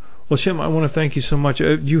 Awesome. Well, Shim, I want to thank you so much.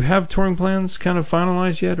 Do you have touring plans kind of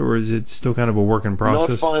finalized yet, or is it still kind of a work in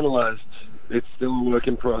process? Not finalized. It's still a work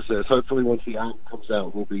in process. Hopefully, once the album comes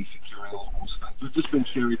out, we'll be securing all more stuff. We've just been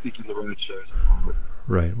cherry-picking the right shows at the moment.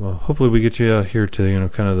 Right. Well, hopefully we get you here to,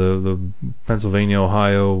 kind of the Pennsylvania,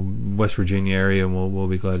 Ohio, West Virginia area, and we'll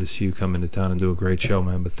be glad to see you come into town and do a great show,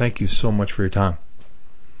 man. But thank you so much for your time.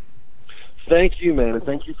 Thank you, man, and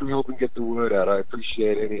thank you for helping get the word out. I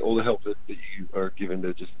appreciate all the help that you are giving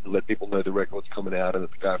to just let people know the record's coming out and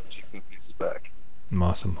that the guy from Chick Fil is back.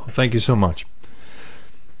 Awesome. Well, thank you so much.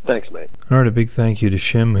 Thanks, mate. All right, a big thank you to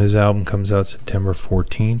Shim. His album comes out September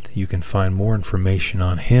 14th. You can find more information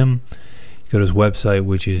on him. Go to his website,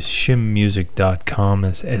 which is shimmusic.com.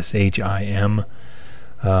 That's SHIM.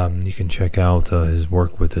 You can check out his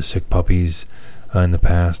work with the Sick Puppies. In the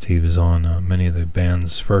past, he was on many of the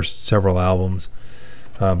band's first several albums.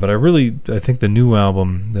 But I think the new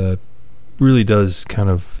album really does kind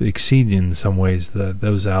of exceed in some ways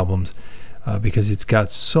those albums. Because it's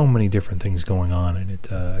got so many different things going on, and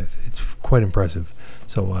it's quite impressive.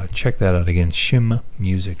 So check that out again,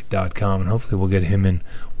 shimmusic.com, and hopefully we'll get him in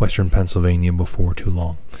Western Pennsylvania before too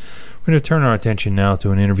long. We're going to turn our attention now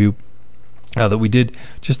to an interview that we did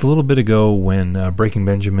just a little bit ago when Breaking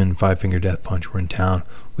Benjamin and Five Finger Death Punch were in town.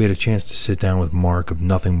 We had a chance to sit down with Mark of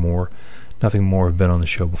Nothing More. Nothing More have been on the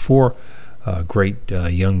show before. Great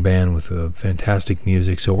young band with fantastic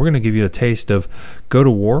music. So we're going to give you a taste of Go to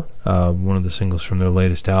War, one of the singles from their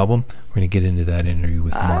latest album. We're going to get into that interview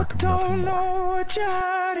with Mark of Nothing More. I don't know what you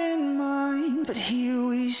had in mind, but here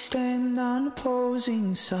we stand on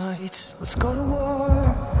opposing sides. Let's go to war.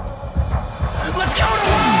 Let's go to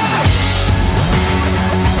war!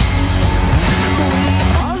 We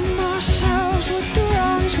arm ourselves with the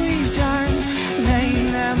wrongs we've done,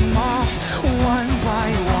 name them off one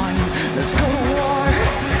by one. Let's go to war.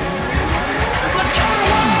 Let's go to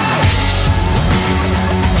war.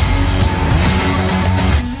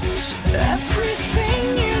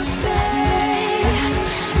 Everything you say,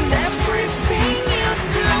 everything you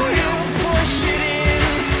do, you push it in,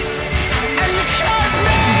 and you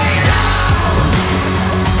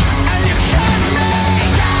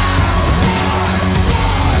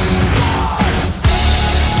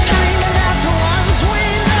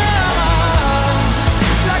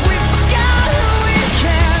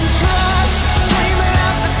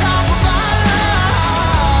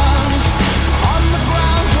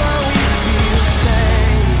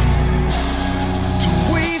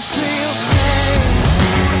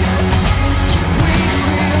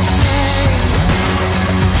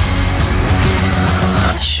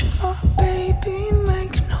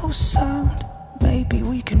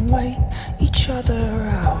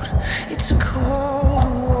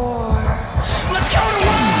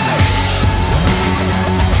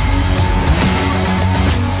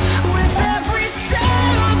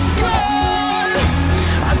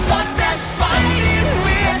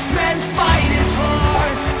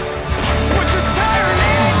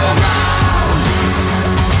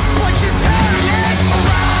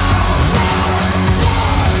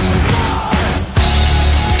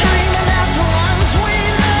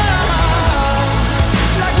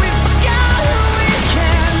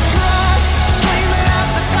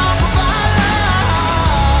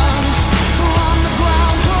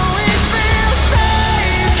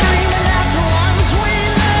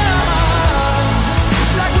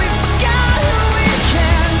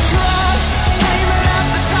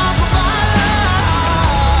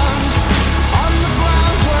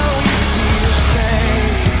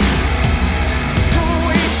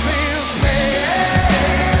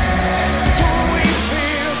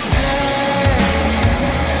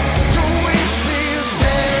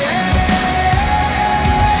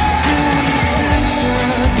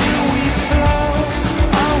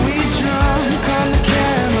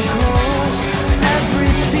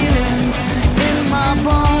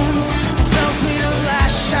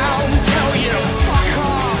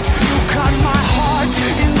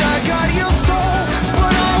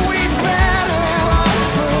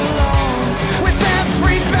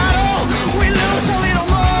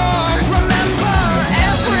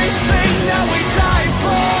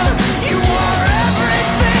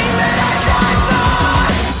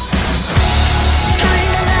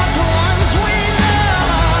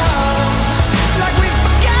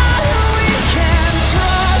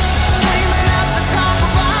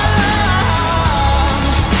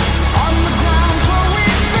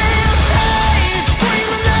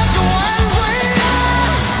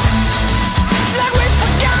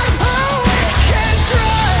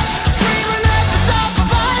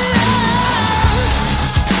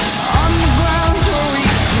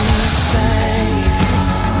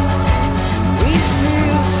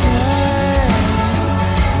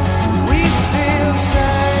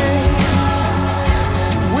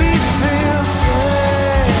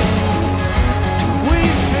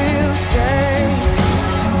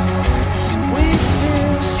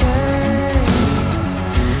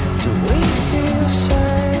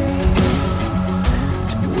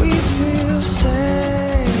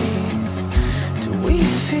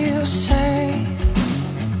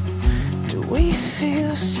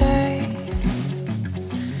safe?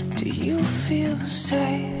 Do you feel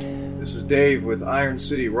safe? This is Dave with Iron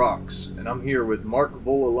City Rocks, and I'm here with Mark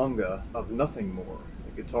Volalunga of Nothing More,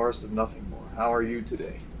 the guitarist of Nothing More. How are you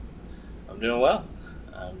today? I'm doing well.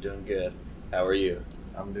 I'm doing good. How are you?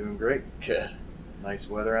 I'm doing great. Good. Nice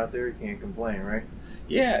weather out there, you can't complain, right?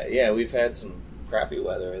 Yeah, we've had some crappy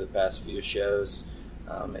weather the past few shows.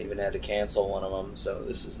 I even had to cancel one of them, so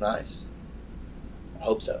this is nice. I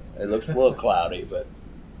hope so. It looks a little cloudy, but...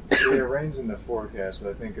 Yeah, it rains in the forecast, but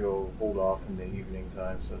I think it'll hold off in the evening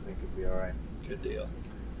time, so I think it'll be alright. Good deal.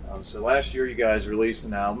 So last year you guys released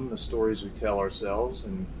an album, The Stories We Tell Ourselves,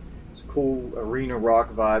 and it's a cool arena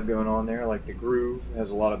rock vibe going on there. Like the groove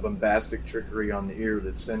has a lot of bombastic trickery on the ear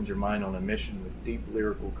that sends your mind on a mission with deep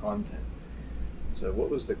lyrical content. So what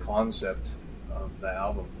was the concept of the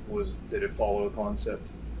album? Did it follow a concept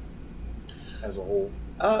as a whole?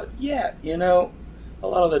 Yeah, a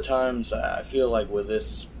lot of the times I feel like with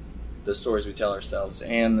The Stories We Tell Ourselves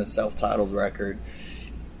and the self-titled record,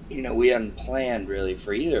 we hadn't planned really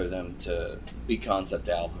for either of them to be concept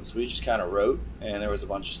albums. We just kind of wrote, and there was a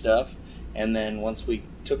bunch of stuff. And then once we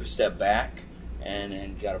took a step back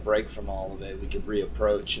and got a break from all of it, we could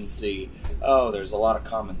reapproach and see, there's a lot of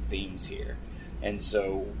common themes here. And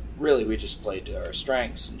so really we just played to our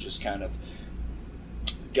strengths and just kind of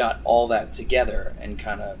got all that together and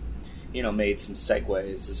kind of, made some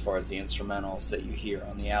segues as far as the instrumentals that you hear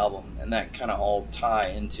on the album. And that kind of all tie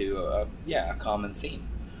into a common theme.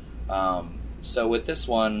 So with this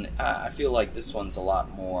one, I feel like this one's a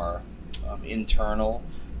lot more internal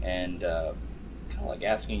and kind of like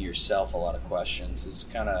asking yourself a lot of questions. It's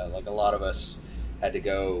kind of like a lot of us had to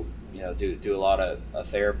go, do a lot of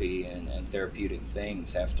therapy and therapeutic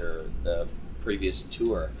things after the previous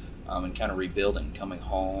tour and kind of rebuilding, coming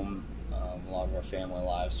home. A lot of our family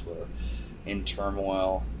lives were in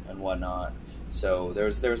turmoil and whatnot. So there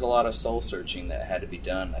was a lot of soul searching that had to be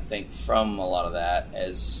done. I think from a lot of that,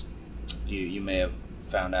 as you may have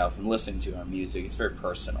found out from listening to our music, it's very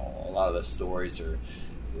personal. A lot of the stories are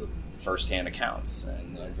first-hand accounts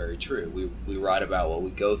and very true. We write about what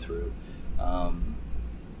we go through, and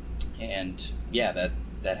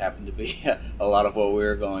that happened to be a lot of what we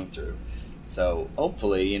were going through. So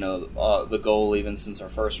hopefully, the goal, even since our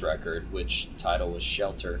first record, which title was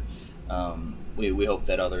Shelter, we hope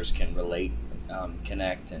that others can relate,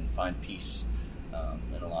 connect, and find peace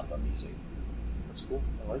in a lot of our music. That's cool.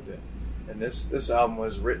 I like that. And this album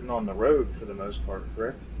was written on the road for the most part,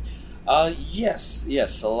 correct? Yes.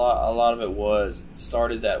 A lot of it was. It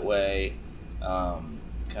started that way, kind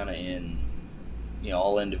of in,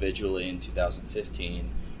 all individually in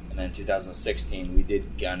 2015, and then 2016 we did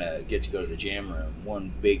kind of get to go to the jam room.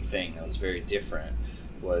 One big thing that was very different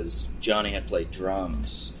was Johnny had played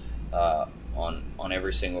drums on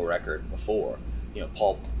every single record before.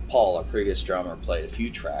 Paul, our previous drummer, played a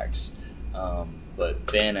few tracks. But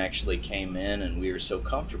Ben actually came in, and we were so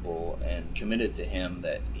comfortable and committed to him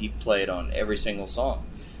that he played on every single song.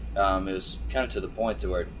 It was kind of to the point to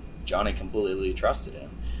where Johnny completely trusted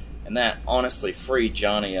him. And that honestly freed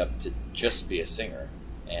Johnny up to just be a singer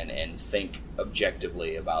and think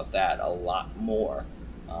objectively about that a lot more.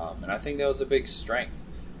 And I think that was a big strength.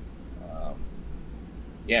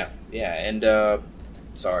 And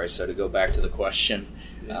sorry, so to go back to the question,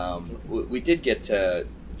 we did get to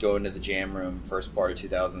go into the jam room first part of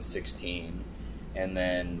 2016, and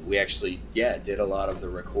then we actually did a lot of the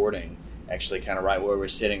recording actually kind of right where we're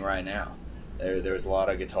sitting right now. There was a lot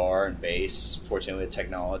of guitar and bass. Fortunately with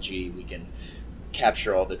technology we can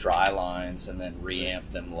capture all the dry lines and then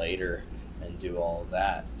reamp them later and do all of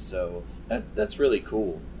that, so that's really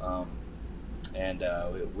cool.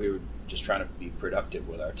 We were just trying to be productive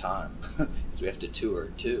with our time because we have to tour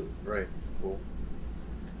too. Right. Cool.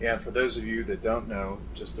 Yeah, for those of you that don't know,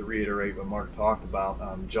 just to reiterate what Mark talked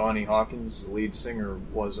about, Johnny Hawkins, the lead singer,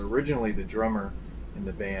 was originally the drummer in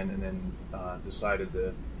the band and then decided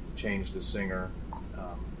to change the singer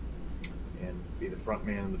and be the front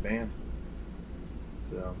man of the band.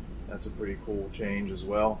 So that's a pretty cool change as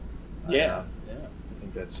well. I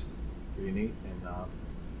think that's pretty neat, and a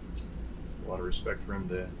lot of respect for him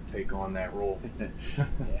to take on that role.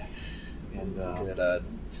 And it's a good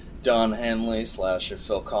Don Henley /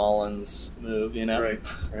 Phil Collins move, Right.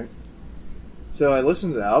 So I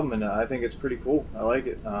listened to the album, and I think it's pretty cool. I like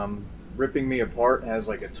it. Ripping Me Apart has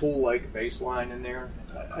like a Tool-like bass line in there.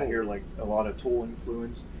 I hear like a lot of Tool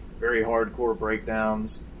influence. Very hardcore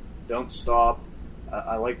breakdowns. Don't Stop.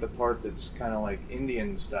 I like the part that's kind of like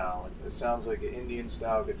Indian style. It sounds like an Indian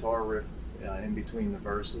style guitar riff in between the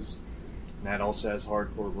verses. And that also has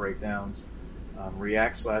hardcore breakdowns.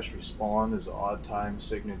 React / Respond is an odd time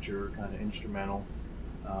signature kind of instrumental.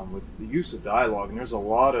 with the use of dialogue, and there's a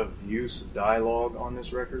lot of use of dialogue on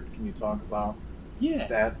this record. Can you talk about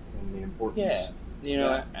that and the importance? Yeah. You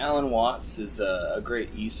know, Alan Watts is a great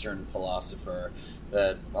Eastern philosopher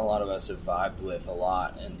that a lot of us have vibed with a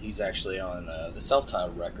lot, and he's actually on the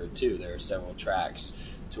self-titled record too. There are several tracks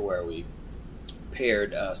to where we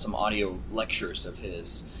paired some audio lectures of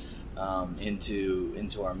his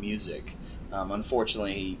into our music.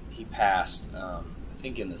 Unfortunately, he passed, I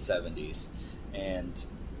think, in the 70s,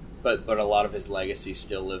 but a lot of his legacy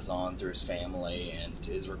still lives on through his family, and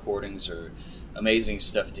his recordings are amazing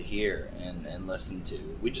stuff to hear and listen to.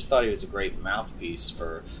 We just thought he was a great mouthpiece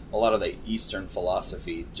for a lot of the Eastern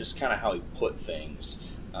philosophy, just kind of how he put things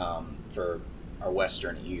for our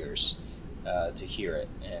Western ears to hear it,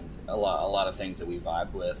 and a lot of things that we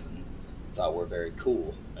vibe with and thought were very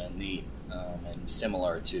cool and neat and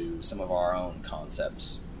similar to some of our own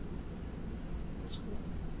concepts. That's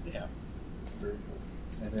cool. Yeah. Very cool.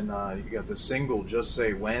 And then you got the single "Just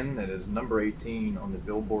Say When" that is number 18 on the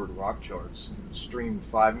Billboard rock charts, streamed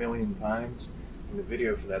 5 million times, and the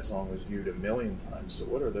video for that song was viewed 1 million times. So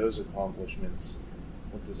what are those accomplishments?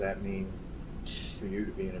 What does that mean for you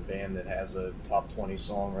to be in a band that has a top 20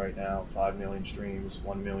 song right now, 5 million streams,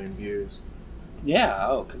 1 million views?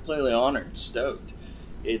 Yeah, completely honored, stoked.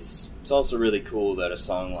 It's also really cool that a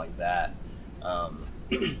song like that,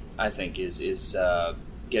 I think, is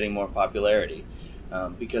getting more popularity.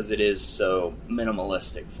 Because it is so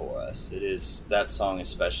minimalistic for us. It is, that song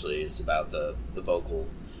especially is about the vocal,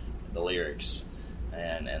 the lyrics,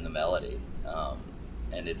 and the melody.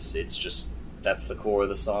 And it's just, that's the core of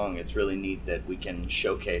the song. It's really neat that we can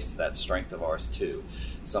showcase that strength of ours too.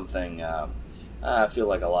 Something I feel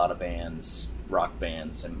like a lot of bands, rock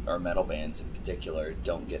bands or metal bands in particular,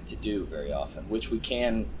 don't get to do very often, which we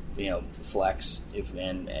can, flex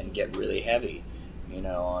and get really heavy,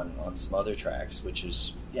 on some other tracks, which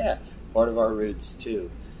is, part of our roots too.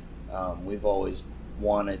 We've always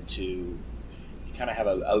wanted to kind of have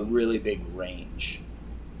a really big range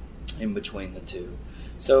in between the two.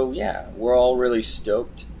 So we're all really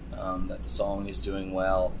stoked that the song is doing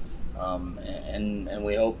well, and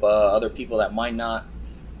we hope other people that might not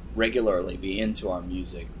regularly be into our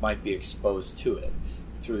music might be exposed to it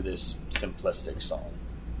through this simplistic song.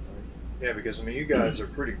 Yeah, because, you guys are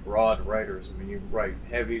pretty broad writers. You write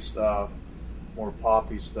heavy stuff, more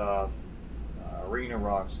poppy stuff, arena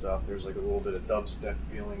rock stuff. There's like a little bit of dubstep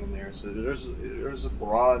feeling in there. So there's a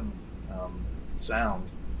broad sound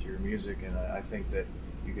to your music, and I think that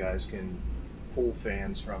you guys can pull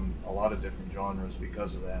fans from a lot of different genres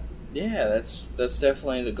because of that. Yeah, that's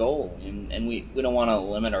definitely the goal, and we don't want to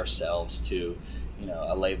limit ourselves to,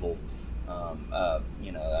 a label,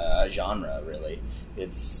 a genre really.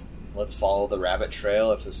 It's, let's follow the rabbit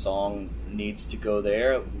trail. If the song needs to go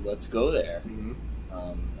there, let's go there. Mm-hmm.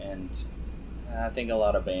 And I think a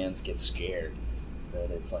lot of bands get scared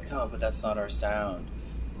that it's like, but that's not our sound.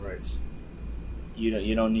 Right.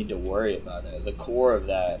 You don't need to worry about it. The core of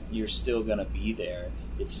that, you're still gonna be there.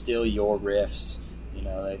 It's still your riffs,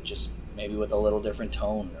 that just maybe with a little different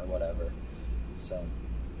tone or whatever. So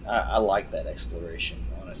I like that exploration,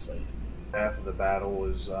 honestly. Half of the battle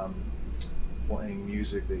is playing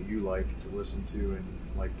music that you like to listen to and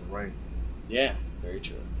like to write. Yeah, very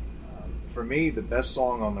true. For me, the best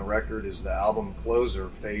song on the record is the album closer,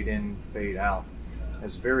 Fade In, Fade Out. It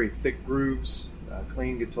has very thick grooves,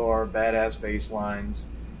 clean guitar, badass bass lines.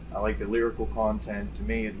 I like the lyrical content. To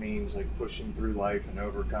me, it means like pushing through life and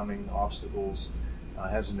overcoming obstacles. It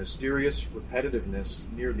has a mysterious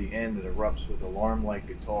repetitiveness near the end that erupts with alarm-like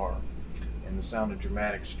guitar and the sound of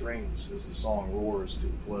dramatic strings as the song roars to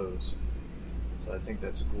a close. So I think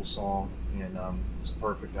that's a cool song, and it's a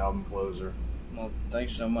perfect album closer. Well,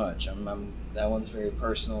 thanks so much. That one's very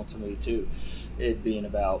personal to me too. It being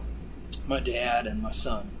about my dad and my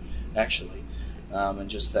son, actually, and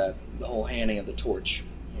just that the whole handing of the torch.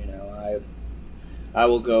 I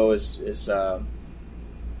will go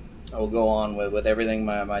I will go on with everything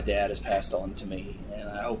my dad has passed on to me, and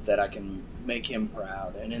I hope that I can make him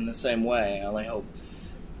proud. And in the same way, I only hope,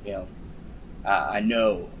 I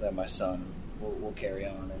know that my son will carry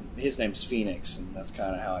on. And his name's Phoenix, and that's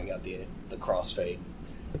kind of how I got the crossfade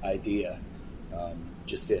idea.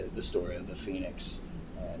 Just the story of the Phoenix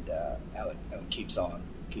and how it keeps on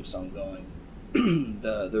going,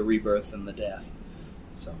 the rebirth and the death.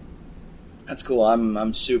 So that's cool.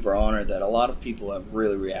 I'm super honored that a lot of people have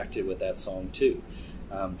really reacted with that song too,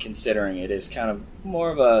 considering it is kind of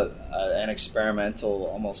more of an experimental,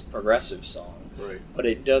 almost progressive song. Right. But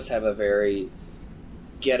it does have a very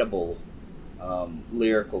gettable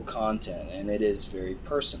lyrical content, and it is very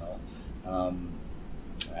personal.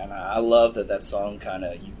 And I love that song kind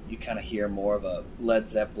of, you kind of hear more of a Led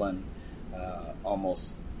Zeppelin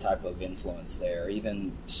almost type of influence there.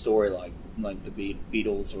 Even story like the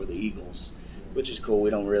Beatles or the Eagles, which is cool. We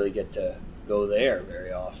don't really get to go there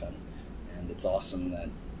very often. And it's awesome that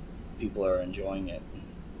people are enjoying it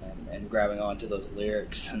and grabbing onto those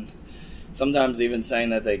lyrics. And sometimes even saying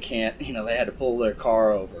that they can't, they had to pull their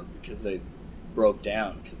car over because they broke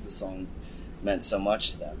down because the song meant so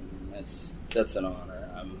much to them. That's an honor.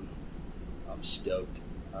 I'm stoked,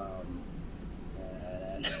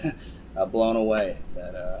 and I'm blown away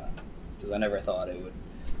that because I never thought it would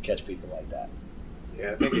catch people like that.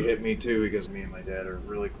 Yeah, I think it hit me too because me and my dad are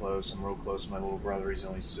really close. I'm real close with my little brother. He's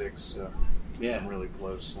only 6, so yeah, I'm really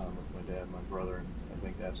close with my dad and my brother, and I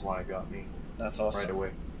think that's why it got me. That's awesome. Right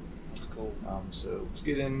away. That's cool. So let's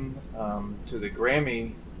get in to the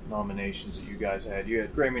Grammy nominations that you guys had. You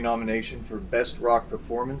had Grammy nomination for Best Rock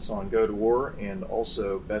Performance on Go to War and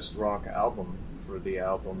also Best Rock Album for the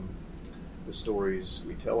album The Stories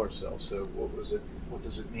We Tell Ourselves. So what was it? What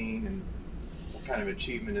does it mean? And what kind of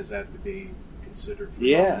achievement is that to be considered for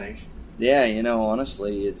nomination? Yeah,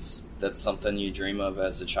 honestly, that's something you dream of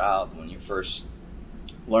as a child when you're first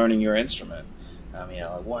learning your instrument.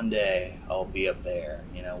 Like one day I'll be up there.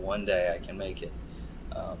 One day I can make it.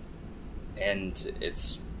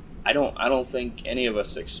 And I don't think any of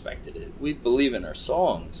us expected it. We believe in our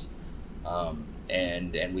songs,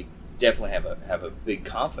 and we definitely have a big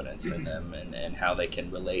confidence in them and how they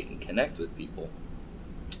can relate and connect with people.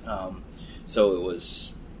 So it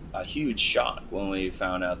was a huge shock when we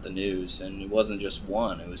found out the news, and it wasn't just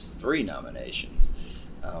one; it was 3 nominations,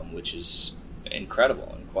 which is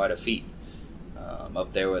incredible and quite a feat.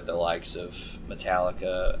 Up there with the likes of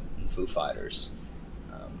Metallica and Foo Fighters,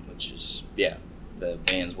 which is the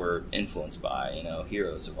bands we're influenced by,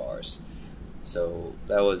 heroes of ours. So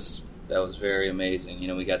that was very amazing.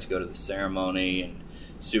 We got to go to the ceremony, and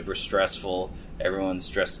super stressful. Everyone's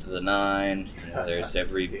dressed to the 9. There's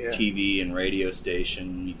every TV and radio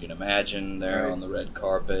station you can imagine there on the red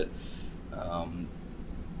carpet,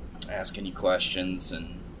 asking you questions,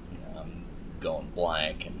 and I'm going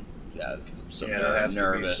blank and because I'm so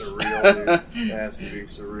nervous. To be surreal, dude. It has to be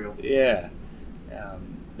surreal. Yeah.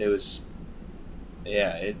 It was.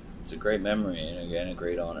 Yeah, it's a great memory and again a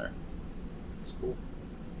great honor. That's cool.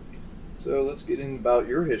 So let's get in about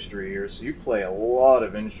your history here. So you play a lot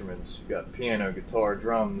of instruments. You got piano, guitar,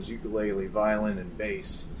 drums, ukulele, violin, and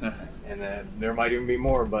bass. And then there might even be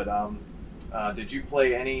more. But did you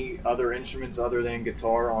play any other instruments other than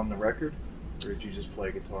guitar on the record, or did you just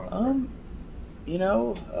play guitar on the record?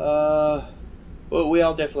 Well, we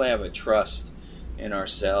all definitely have a trust in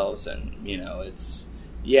ourselves, and it's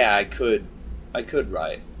I could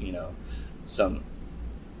write some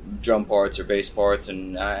drum parts or bass parts,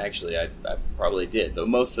 and I probably did, but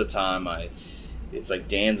most of the time it's like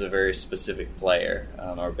Dan's a very specific player,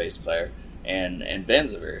 our bass player, and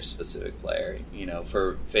Ben's a very specific player.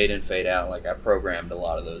 For Fade In Fade Out, like I programmed a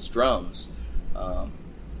lot of those drums,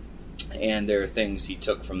 and there are things he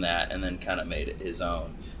took from that and then kind of made it his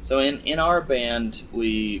own. So in our band,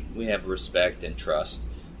 we have respect and trust,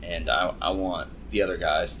 and I want the other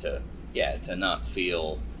guys to not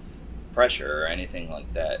feel pressure or anything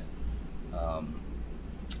like that. I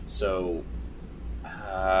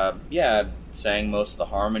sang most of the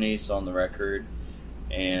harmonies on the record,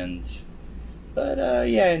 but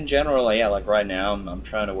in general, like right now, I'm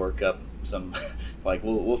trying to work up some. Like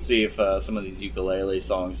we'll see if some of these ukulele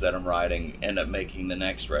songs that I'm writing end up making the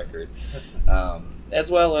next record,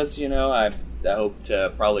 as well as I hope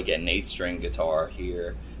to probably get an 8-string guitar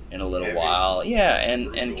here in a little while. Yeah,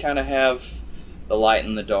 and kind of have the light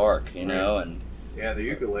in the dark, and the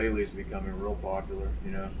ukulele is becoming real popular.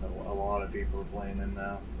 A lot of people are playing them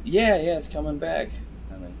now. Yeah, it's coming back.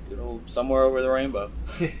 Good old Somewhere Over the Rainbow.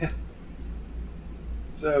 Yeah.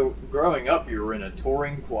 So, growing up, you were in a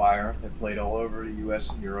touring choir that played all over the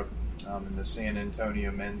U.S. and Europe, in the San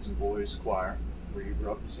Antonio Men's and Boys Choir, where you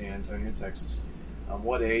grew up in San Antonio, Texas.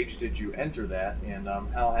 What age did you enter that, and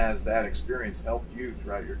how has that experience helped you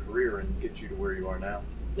throughout your career and get you to where you are now?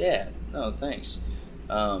 Yeah, no, thanks.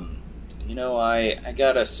 I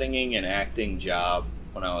got a singing and acting job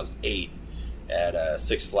when I was 8 at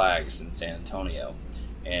Six Flags in San Antonio,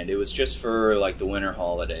 and it was just for like the winter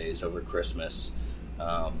holidays over Christmas.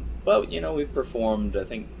 But we performed, I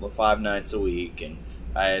think, 5 nights a week, and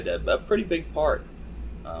I had a pretty big part.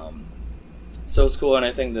 So it's cool, and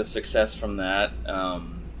I think the success from that,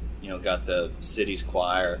 got the city's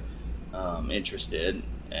choir interested,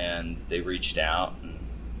 and they reached out, and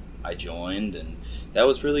I joined, and that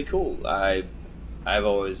was really cool. I've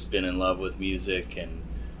always been in love with music, and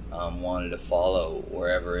wanted to follow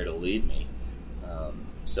wherever it'll lead me.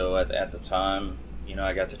 So at the time,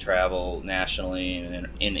 I got to travel nationally and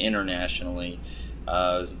internationally,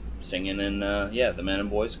 singing in the Men and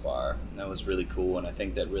Boys Choir. And that was really cool, and I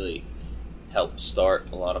think that really helped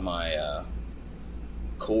start a lot of my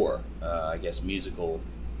core, musical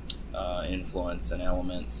influence and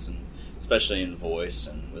elements, and especially in voice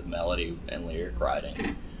and with melody and lyric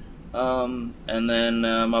writing. And then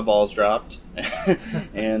my balls dropped,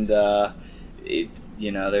 and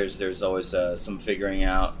there's always some figuring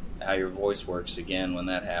out how your voice works again when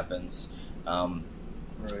that happens.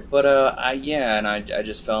 Right. But I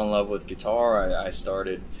just fell in love with guitar. I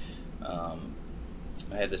started. I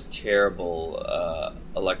had this terrible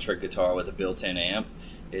electric guitar with a built-in amp.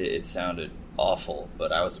 It sounded awful,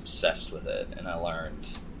 but I was obsessed with it, and I learned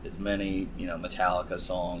as many Metallica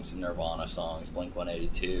songs and Nirvana songs,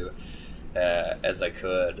 Blink-182, as I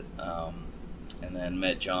could, and then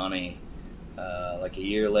met Johnny. Like a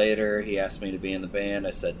year later, he asked me to be in the band.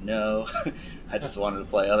 I said no. I just wanted to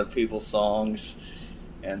play other people's songs.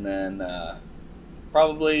 And then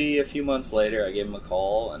probably a few months later, I gave him a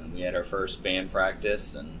call, and we had our first band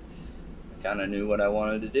practice, and I kind of knew what I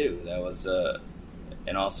wanted to do. That was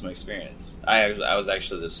an awesome experience. I was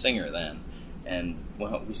actually the singer then, and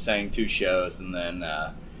we sang 2 shows, and then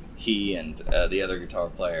he and the other guitar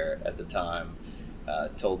player at the time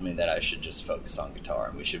told me that I should just focus on guitar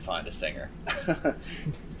and we should find a singer.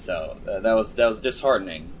 So that was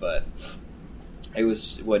disheartening, but it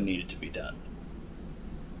was what needed to be done.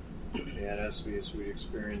 Yeah, it has to be a sweet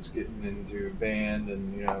experience getting into a band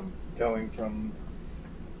and going from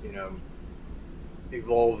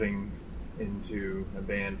evolving into a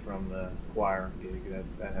band from the choir gig.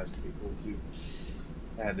 That has to be cool too.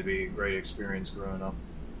 It had to be a great experience growing up.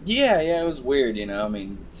 Yeah, it was weird,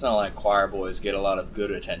 it's not like choir boys get a lot of good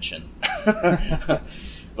attention.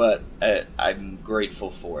 But I'm grateful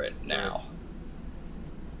for it now.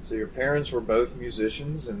 So your parents were both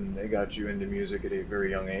musicians, and they got you into music at a very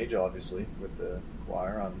young age, obviously, with the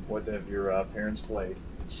choir. What have your parents played?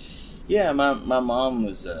 Yeah, my mom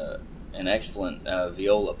was an excellent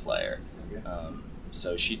viola player. Okay.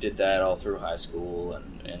 So she did that all through high school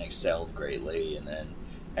and excelled greatly, and then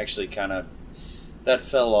actually kind of that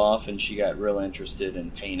fell off, and she got real interested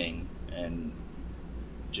in painting and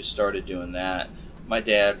just started doing that. My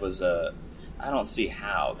dad was I don't see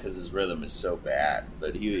how, because his rhythm is so bad,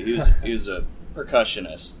 but he was a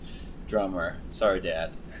percussionist, drummer. Sorry,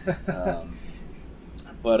 Dad.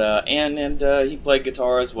 But he played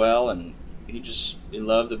guitar as well, and he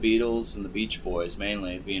loved the Beatles and the Beach Boys,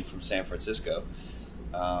 mainly being from San Francisco.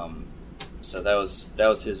 So that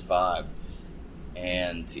was his vibe,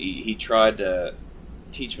 and he tried to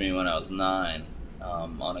teach me when I was 9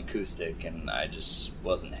 on acoustic, and I just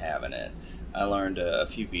wasn't having it. I learned a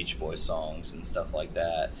few Beach Boys songs and stuff like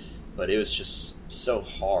that, but it was just so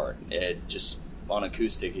hard. It just on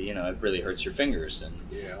acoustic, it really hurts your fingers, and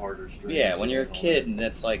harder strings. Yeah, when you're a kid, and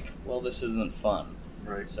it's like, well, this isn't fun.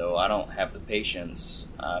 Right. So I don't have the patience.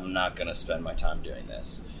 I'm not going to spend my time doing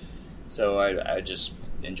this. So I just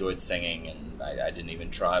enjoyed singing, and I didn't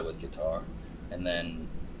even try with guitar. And then,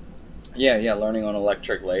 learning on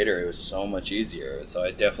electric later, it was so much easier. So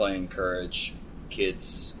I definitely encourage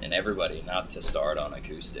kids and everybody not to start on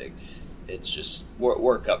acoustic. It's just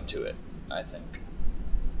work up to it, I think.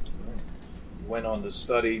 You went on to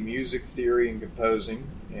study music theory and composing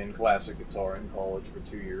and classic guitar in college for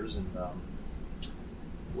 2 years. And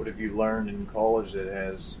what have you learned in college that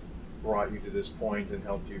has brought you to this point and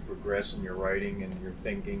helped you progress in your writing and your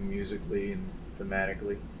thinking musically and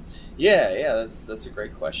thematically? Yeah, that's a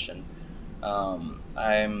great question.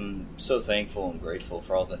 I'm so thankful and grateful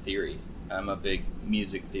for all the theory. I'm a big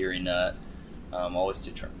music theory nut.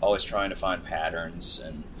 Always trying to find patterns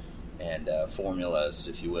and formulas,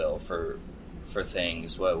 if you will, for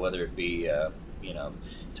things, whether it be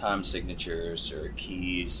time signatures or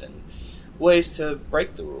keys and ways to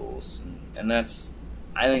break the rules. And I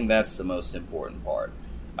think that's the most important part.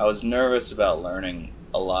 I was nervous about learning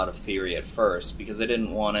a lot of theory at first because I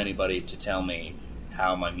didn't want anybody to tell me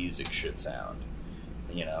how my music should sound,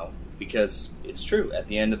 because it's true. At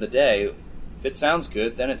the end of the day, if it sounds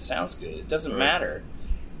good, then it sounds good. It doesn't matter.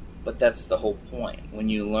 But that's the whole point. When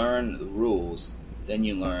you learn the rules, then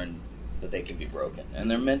you learn that they can be broken, and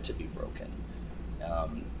they're meant to be broken,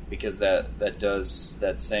 because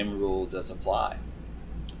that same rule does apply.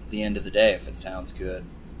 At the end of the day, if it sounds good,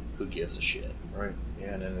 who gives a shit? Right.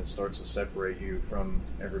 Yeah, and then it starts to separate you from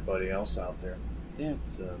everybody else out there. Yeah.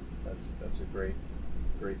 So that's a great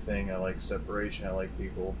thing. I like separation. I like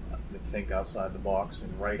people that think outside the box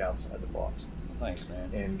and write outside the box. Thanks,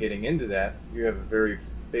 man. And getting into that, you have a very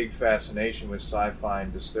big fascination with sci-fi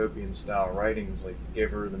and dystopian style writings like The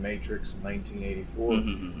Giver, The Matrix in 1984.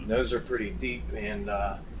 Mm-hmm. Those are pretty deep and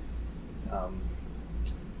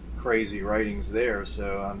crazy writings there,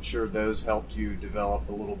 so I'm sure those helped you develop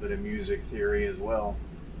a little bit of music theory as well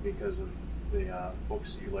because of the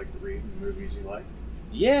books that you like to read and movies you like.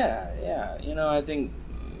 Yeah.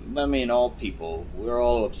 I mean, all people, we're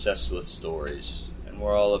all obsessed with stories, and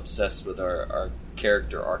we're all obsessed with our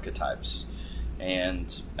character archetypes.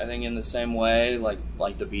 And I think in the same way, like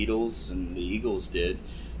the Beatles and the Eagles did,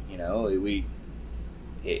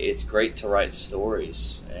 it's great to write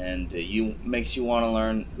stories, and makes you want to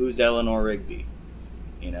learn who's Eleanor Rigby,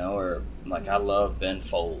 or like I love Ben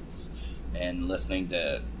Folds, and listening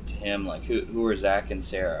to him, like who are Zach and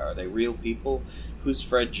Sarah? Are they real people? Who's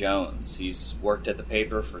Fred Jones? He's worked at the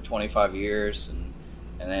paper for 25 years, and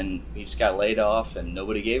then he just got laid off, and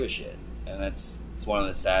nobody gave a shit. And it's one of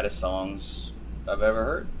the saddest songs I've ever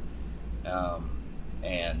heard.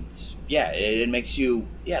 And yeah, it makes you,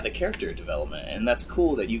 the character development, and that's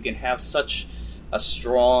cool that you can have such a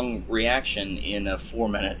strong reaction in a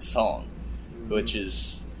 4-minute song, which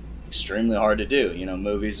is extremely hard to do.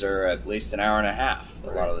 Movies are at least an hour and a half a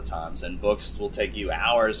lot of the times, and books will take you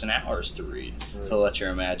hours and hours to read to let your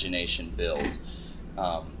imagination build.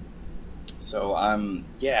 So I'm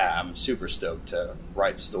super stoked to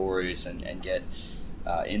write stories and get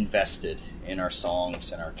invested in our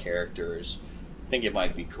songs and our characters. I think it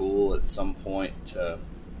might be cool at some point to,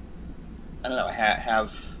 I don't know,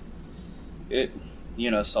 have it,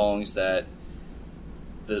 songs that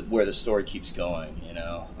where the story keeps going.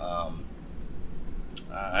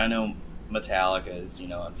 I know Metallica is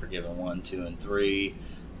Unforgiven 1, 2, and 3.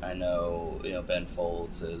 I know Ben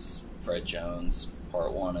Folds is Fred Jones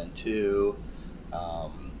Part 1 and 2.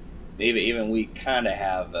 Even we kind of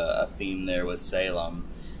have a theme there with Salem.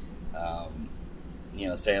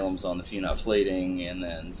 Salem's on The Few Not Fleeting, and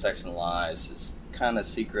then Sex and Lies is kind of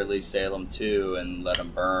secretly Salem 2, and Let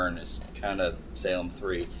 'Em Burn is kind of Salem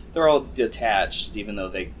 3. They're all detached, even though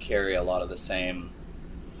they carry a lot of the same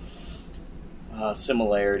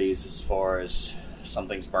similarities as far as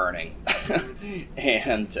something's burning.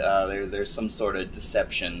 And there's some sort of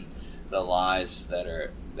deception, the lies that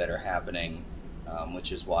are happening,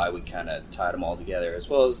 which is why we kind of tied them all together, as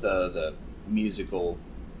well as the musical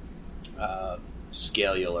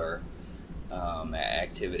scalular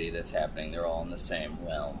activity that's happening. They're all in the same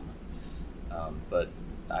realm. But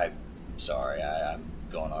I'm sorry, I'm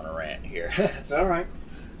going on a rant here. That's all right.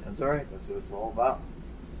 That's what it's all about.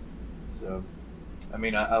 So, I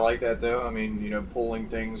mean, I like that though. I mean, pulling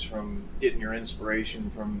things from, getting your inspiration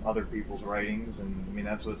from other people's writings, and I mean,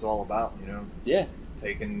 that's what it's all about, Yeah.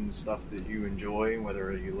 Taking stuff that you enjoy,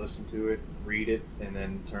 whether you listen to it, read it, and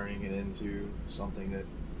then turning it into something that,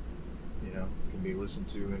 can be listened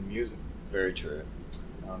to in music. Very true.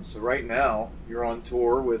 So right now, you're on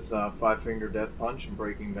tour with Five Finger Death Punch and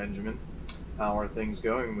Breaking Benjamin. How are things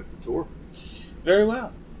going with the tour? Very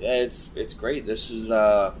well. Yeah, it's great. This is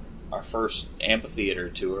our first amphitheater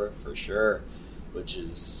tour for sure, which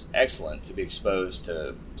is excellent to be exposed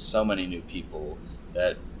to so many new people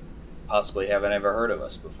that possibly haven't ever heard of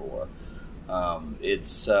us before.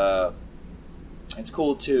 It's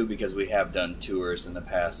cool too because we have done tours in the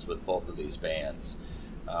past with both of these bands.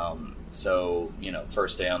 So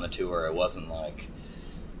first day on the tour, it wasn't like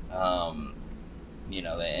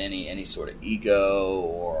any sort of ego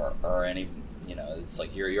or any. It's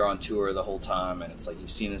like you're on tour the whole time, and it's like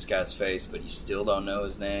you've seen this guy's face, but you still don't know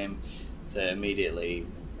his name. So immediately,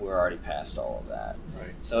 we're already past all of that.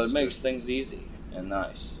 Right. So it makes things easy and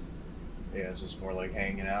nice. Yeah, it's just more like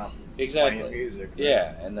hanging out, Exactly. playing music. Right?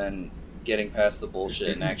 Yeah, and then getting past the bullshit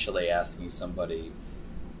and actually asking somebody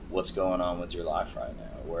what's going on with your life right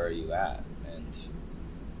now. Where are you at? And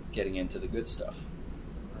getting into the good stuff.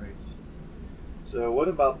 Right. So what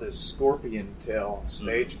about this scorpion tail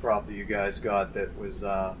stage prop that you guys got that was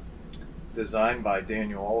designed by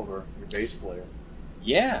Daniel Oliver, your bass player?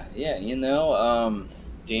 Yeah.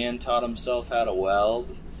 Dan taught himself how to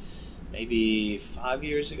weld maybe 5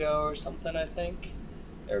 years ago or something, I think.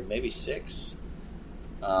 Or maybe 6.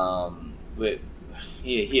 But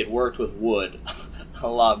he had worked with wood a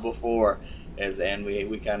lot before, and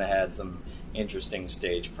we kind of had some interesting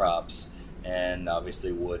stage props, and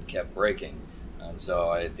obviously wood kept breaking. So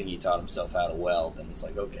I think he taught himself how to weld, and it's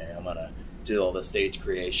like, okay, I'm gonna do all the stage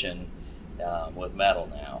creation with metal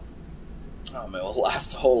now. It will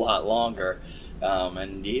last a whole lot longer,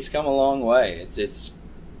 and he's come a long way. It's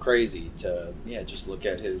crazy to just look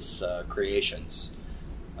at his creations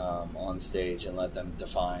on stage and let them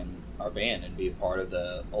define our band and be a part of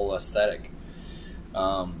the whole aesthetic.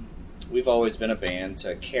 we've always been a band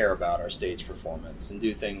to care about our stage performance and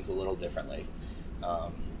do things a little differently.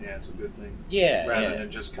 Yeah, it's a good thing. Yeah, rather than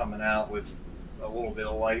just coming out with a little bit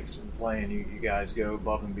of lights and playing, you guys go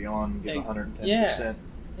above and beyond and give 110%.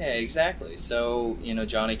 Yeah, exactly. So,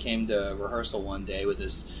 Johnny came to rehearsal one day with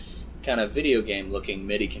this kind of video game looking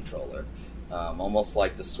MIDI controller, almost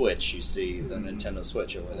like the Switch. You see the Nintendo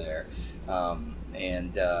Switch over there.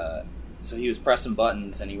 So he was pressing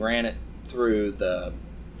buttons, and he ran it through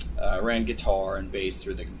ran guitar and bass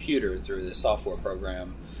through the computer, through the software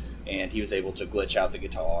program, and he was able to glitch out the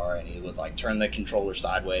guitar, and he would like turn the controller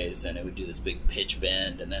sideways, and it would do this big pitch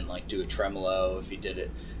bend, and then like do a tremolo if he did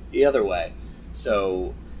it the other way.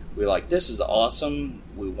 So we were like, this is awesome.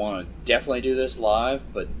 We want to definitely do this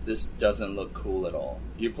live, but this doesn't look cool at all.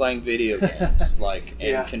 You're playing video games,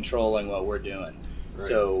 and controlling what we're doing. Right.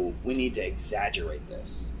 So we need to exaggerate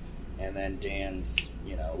this. And then Dan's,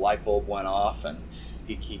 light bulb went off, and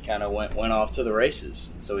he kind of went off to the races.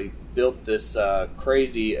 And so he built this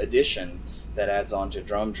crazy addition that adds on to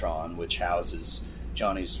Drumtron, which houses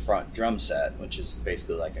Johnny's front drum set, which is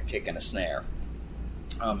basically like a kick and a snare.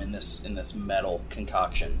 In this metal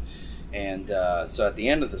concoction, and so at the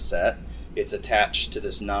end of the set, it's attached to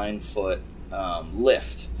this 9-foot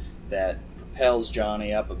lift that propels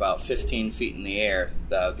Johnny up about 15 feet in the air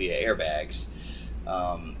via airbags,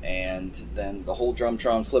 and then the whole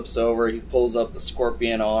Drumtron flips over. He pulls up the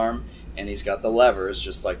Scorpion arm, and he's got the levers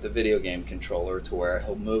just like the video game controller, to where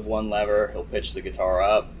he'll move one lever, he'll pitch the guitar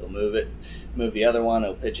up, he'll move the other one,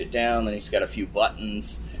 he'll pitch it down. Then he's got a few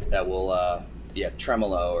buttons that will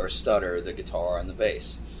tremolo or stutter the guitar and the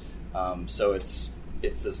bass. So it's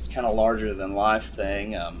this kind of larger than life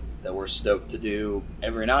thing that we're stoked to do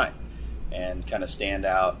every night, and kind of stand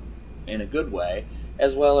out in a good way,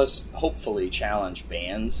 as well as hopefully challenge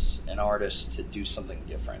bands and artists to do something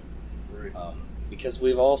different. Right. Because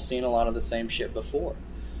we've all seen a lot of the same shit before,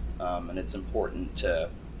 and it's important to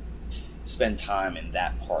spend time in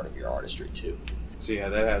that part of your artistry too. So yeah,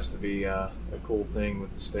 that has to be a cool thing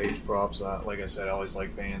with the stage props. Like I said, I always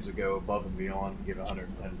like bands that go above and beyond and give 110%.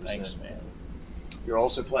 Thanks, man. You're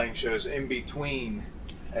also playing shows in between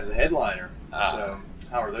as a headliner. So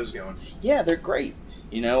how are those going? Yeah, they're great.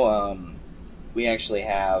 We actually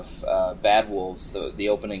have Bad Wolves, the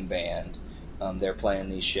opening band. They're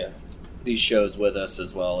playing these shows with us,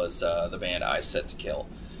 as well as the band Eyes Set to Kill.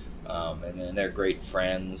 And then they're great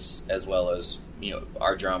friends, as well as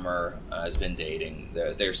our drummer has been dating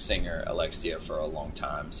their singer Alexia for a long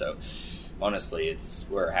time. So honestly,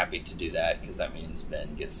 we're happy to do that, because that means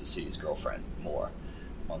Ben gets to see his girlfriend more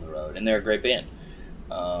on the road, and they're a great band.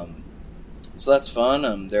 So that's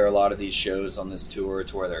fun. There are a lot of these shows on this tour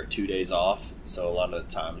to where there are 2 days off. So a lot of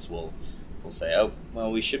the times we'll say, oh,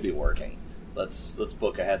 well, we should be working. Let's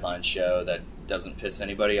book a headline show that doesn't piss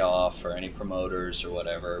anybody off or any promoters or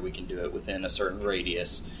whatever. We can do it within a certain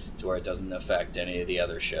radius to where it doesn't affect any of the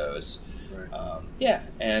other shows. Right.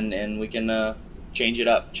 And we can change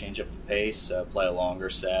up the pace, play a longer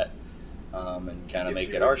set, and kind of make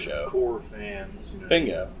it our show. Core fans.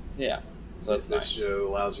 Bingo. Yeah. So that's this nice. show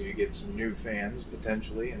allows you to get some new fans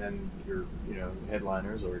potentially, and then your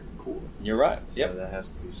headliners are cool. You're right. So that has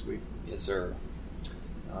to be sweet. Yes, sir.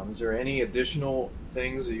 Is there any additional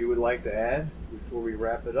things that you would like to add before we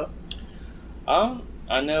wrap it up?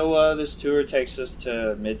 I know this tour takes us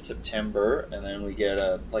to mid-September, and then we get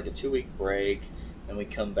a 2-week break, and we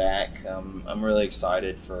come back. I'm really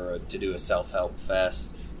excited to do a self-help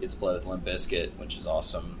fest. Get to play with Limp Bizkit, which is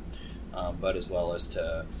awesome, but as well as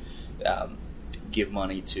to give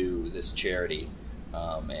money to this charity,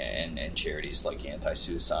 and charities like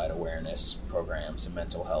anti-suicide awareness programs and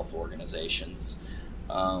mental health organizations.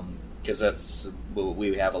 Because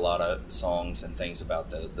we have a lot of songs and things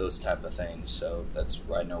about those type of things, so that's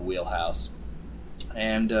right in our wheelhouse.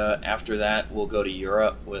 And after that, we'll go to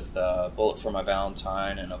Europe with Bullet for My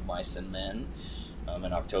Valentine and Of Mice and Men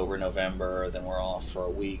in October, November. Then we're off for a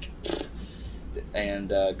week, and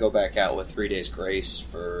go back out with 3 Days Grace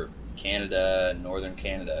for Canada and Northern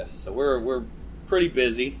Canada. So we're pretty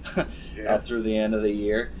busy out through the end of the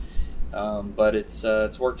year, but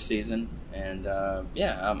it's work season. And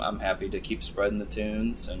I'm happy to keep spreading the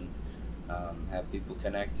tunes and have people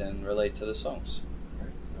connect and relate to the songs.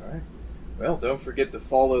 All right. Well, don't forget to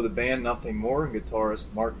follow the band Nothing More and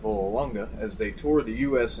guitarist Mark Vallelonga as they tour the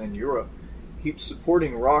U.S. and Europe. Keep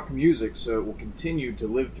supporting rock music so it will continue to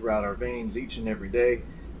live throughout our veins each and every day.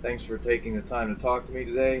 Thanks for taking the time to talk to me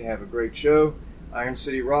today. Have a great show. Iron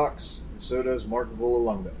City rocks, and so does Mark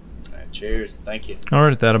Vallelonga. Cheers. Thank you. All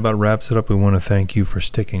right, that about wraps it up. We want to thank you for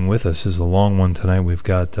sticking with us. This is a long one tonight. We've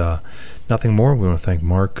got Nothing More. We want to thank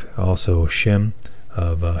Mark, also Shim,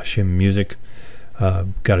 of Shim Music.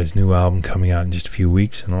 Got his new album coming out in just a few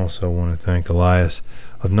weeks, and also want to thank Elias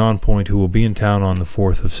of Nonpoint, who will be in town on the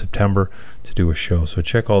 4th of September to do a show. So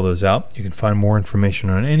check all those out. You can find more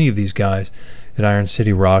information on any of these guys at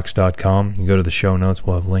IronCityRocks.com. You can go to the show notes.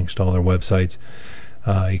 We'll have links to all their websites.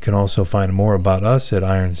 You can also find more about us at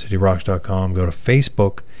IronCityRocks.com. Go to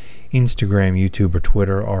Facebook, Instagram, YouTube, or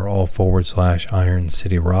Twitter are all /Iron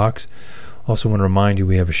City Rocks. Also want to remind you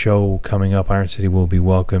we have a show coming up. Iron City Rocks will be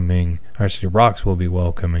welcoming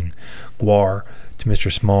Gwar to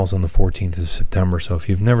Mr. Smalls on the 14th of September. So if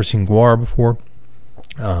you've never seen Gwar before,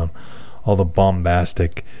 all the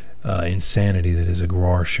bombastic insanity that is a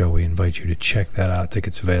Gwar show, we invite you to check that out.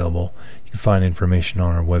 Tickets available. You can find information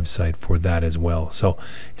on our website for that as well. So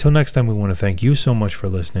until next time, we want to thank you so much for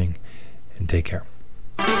listening, and take care.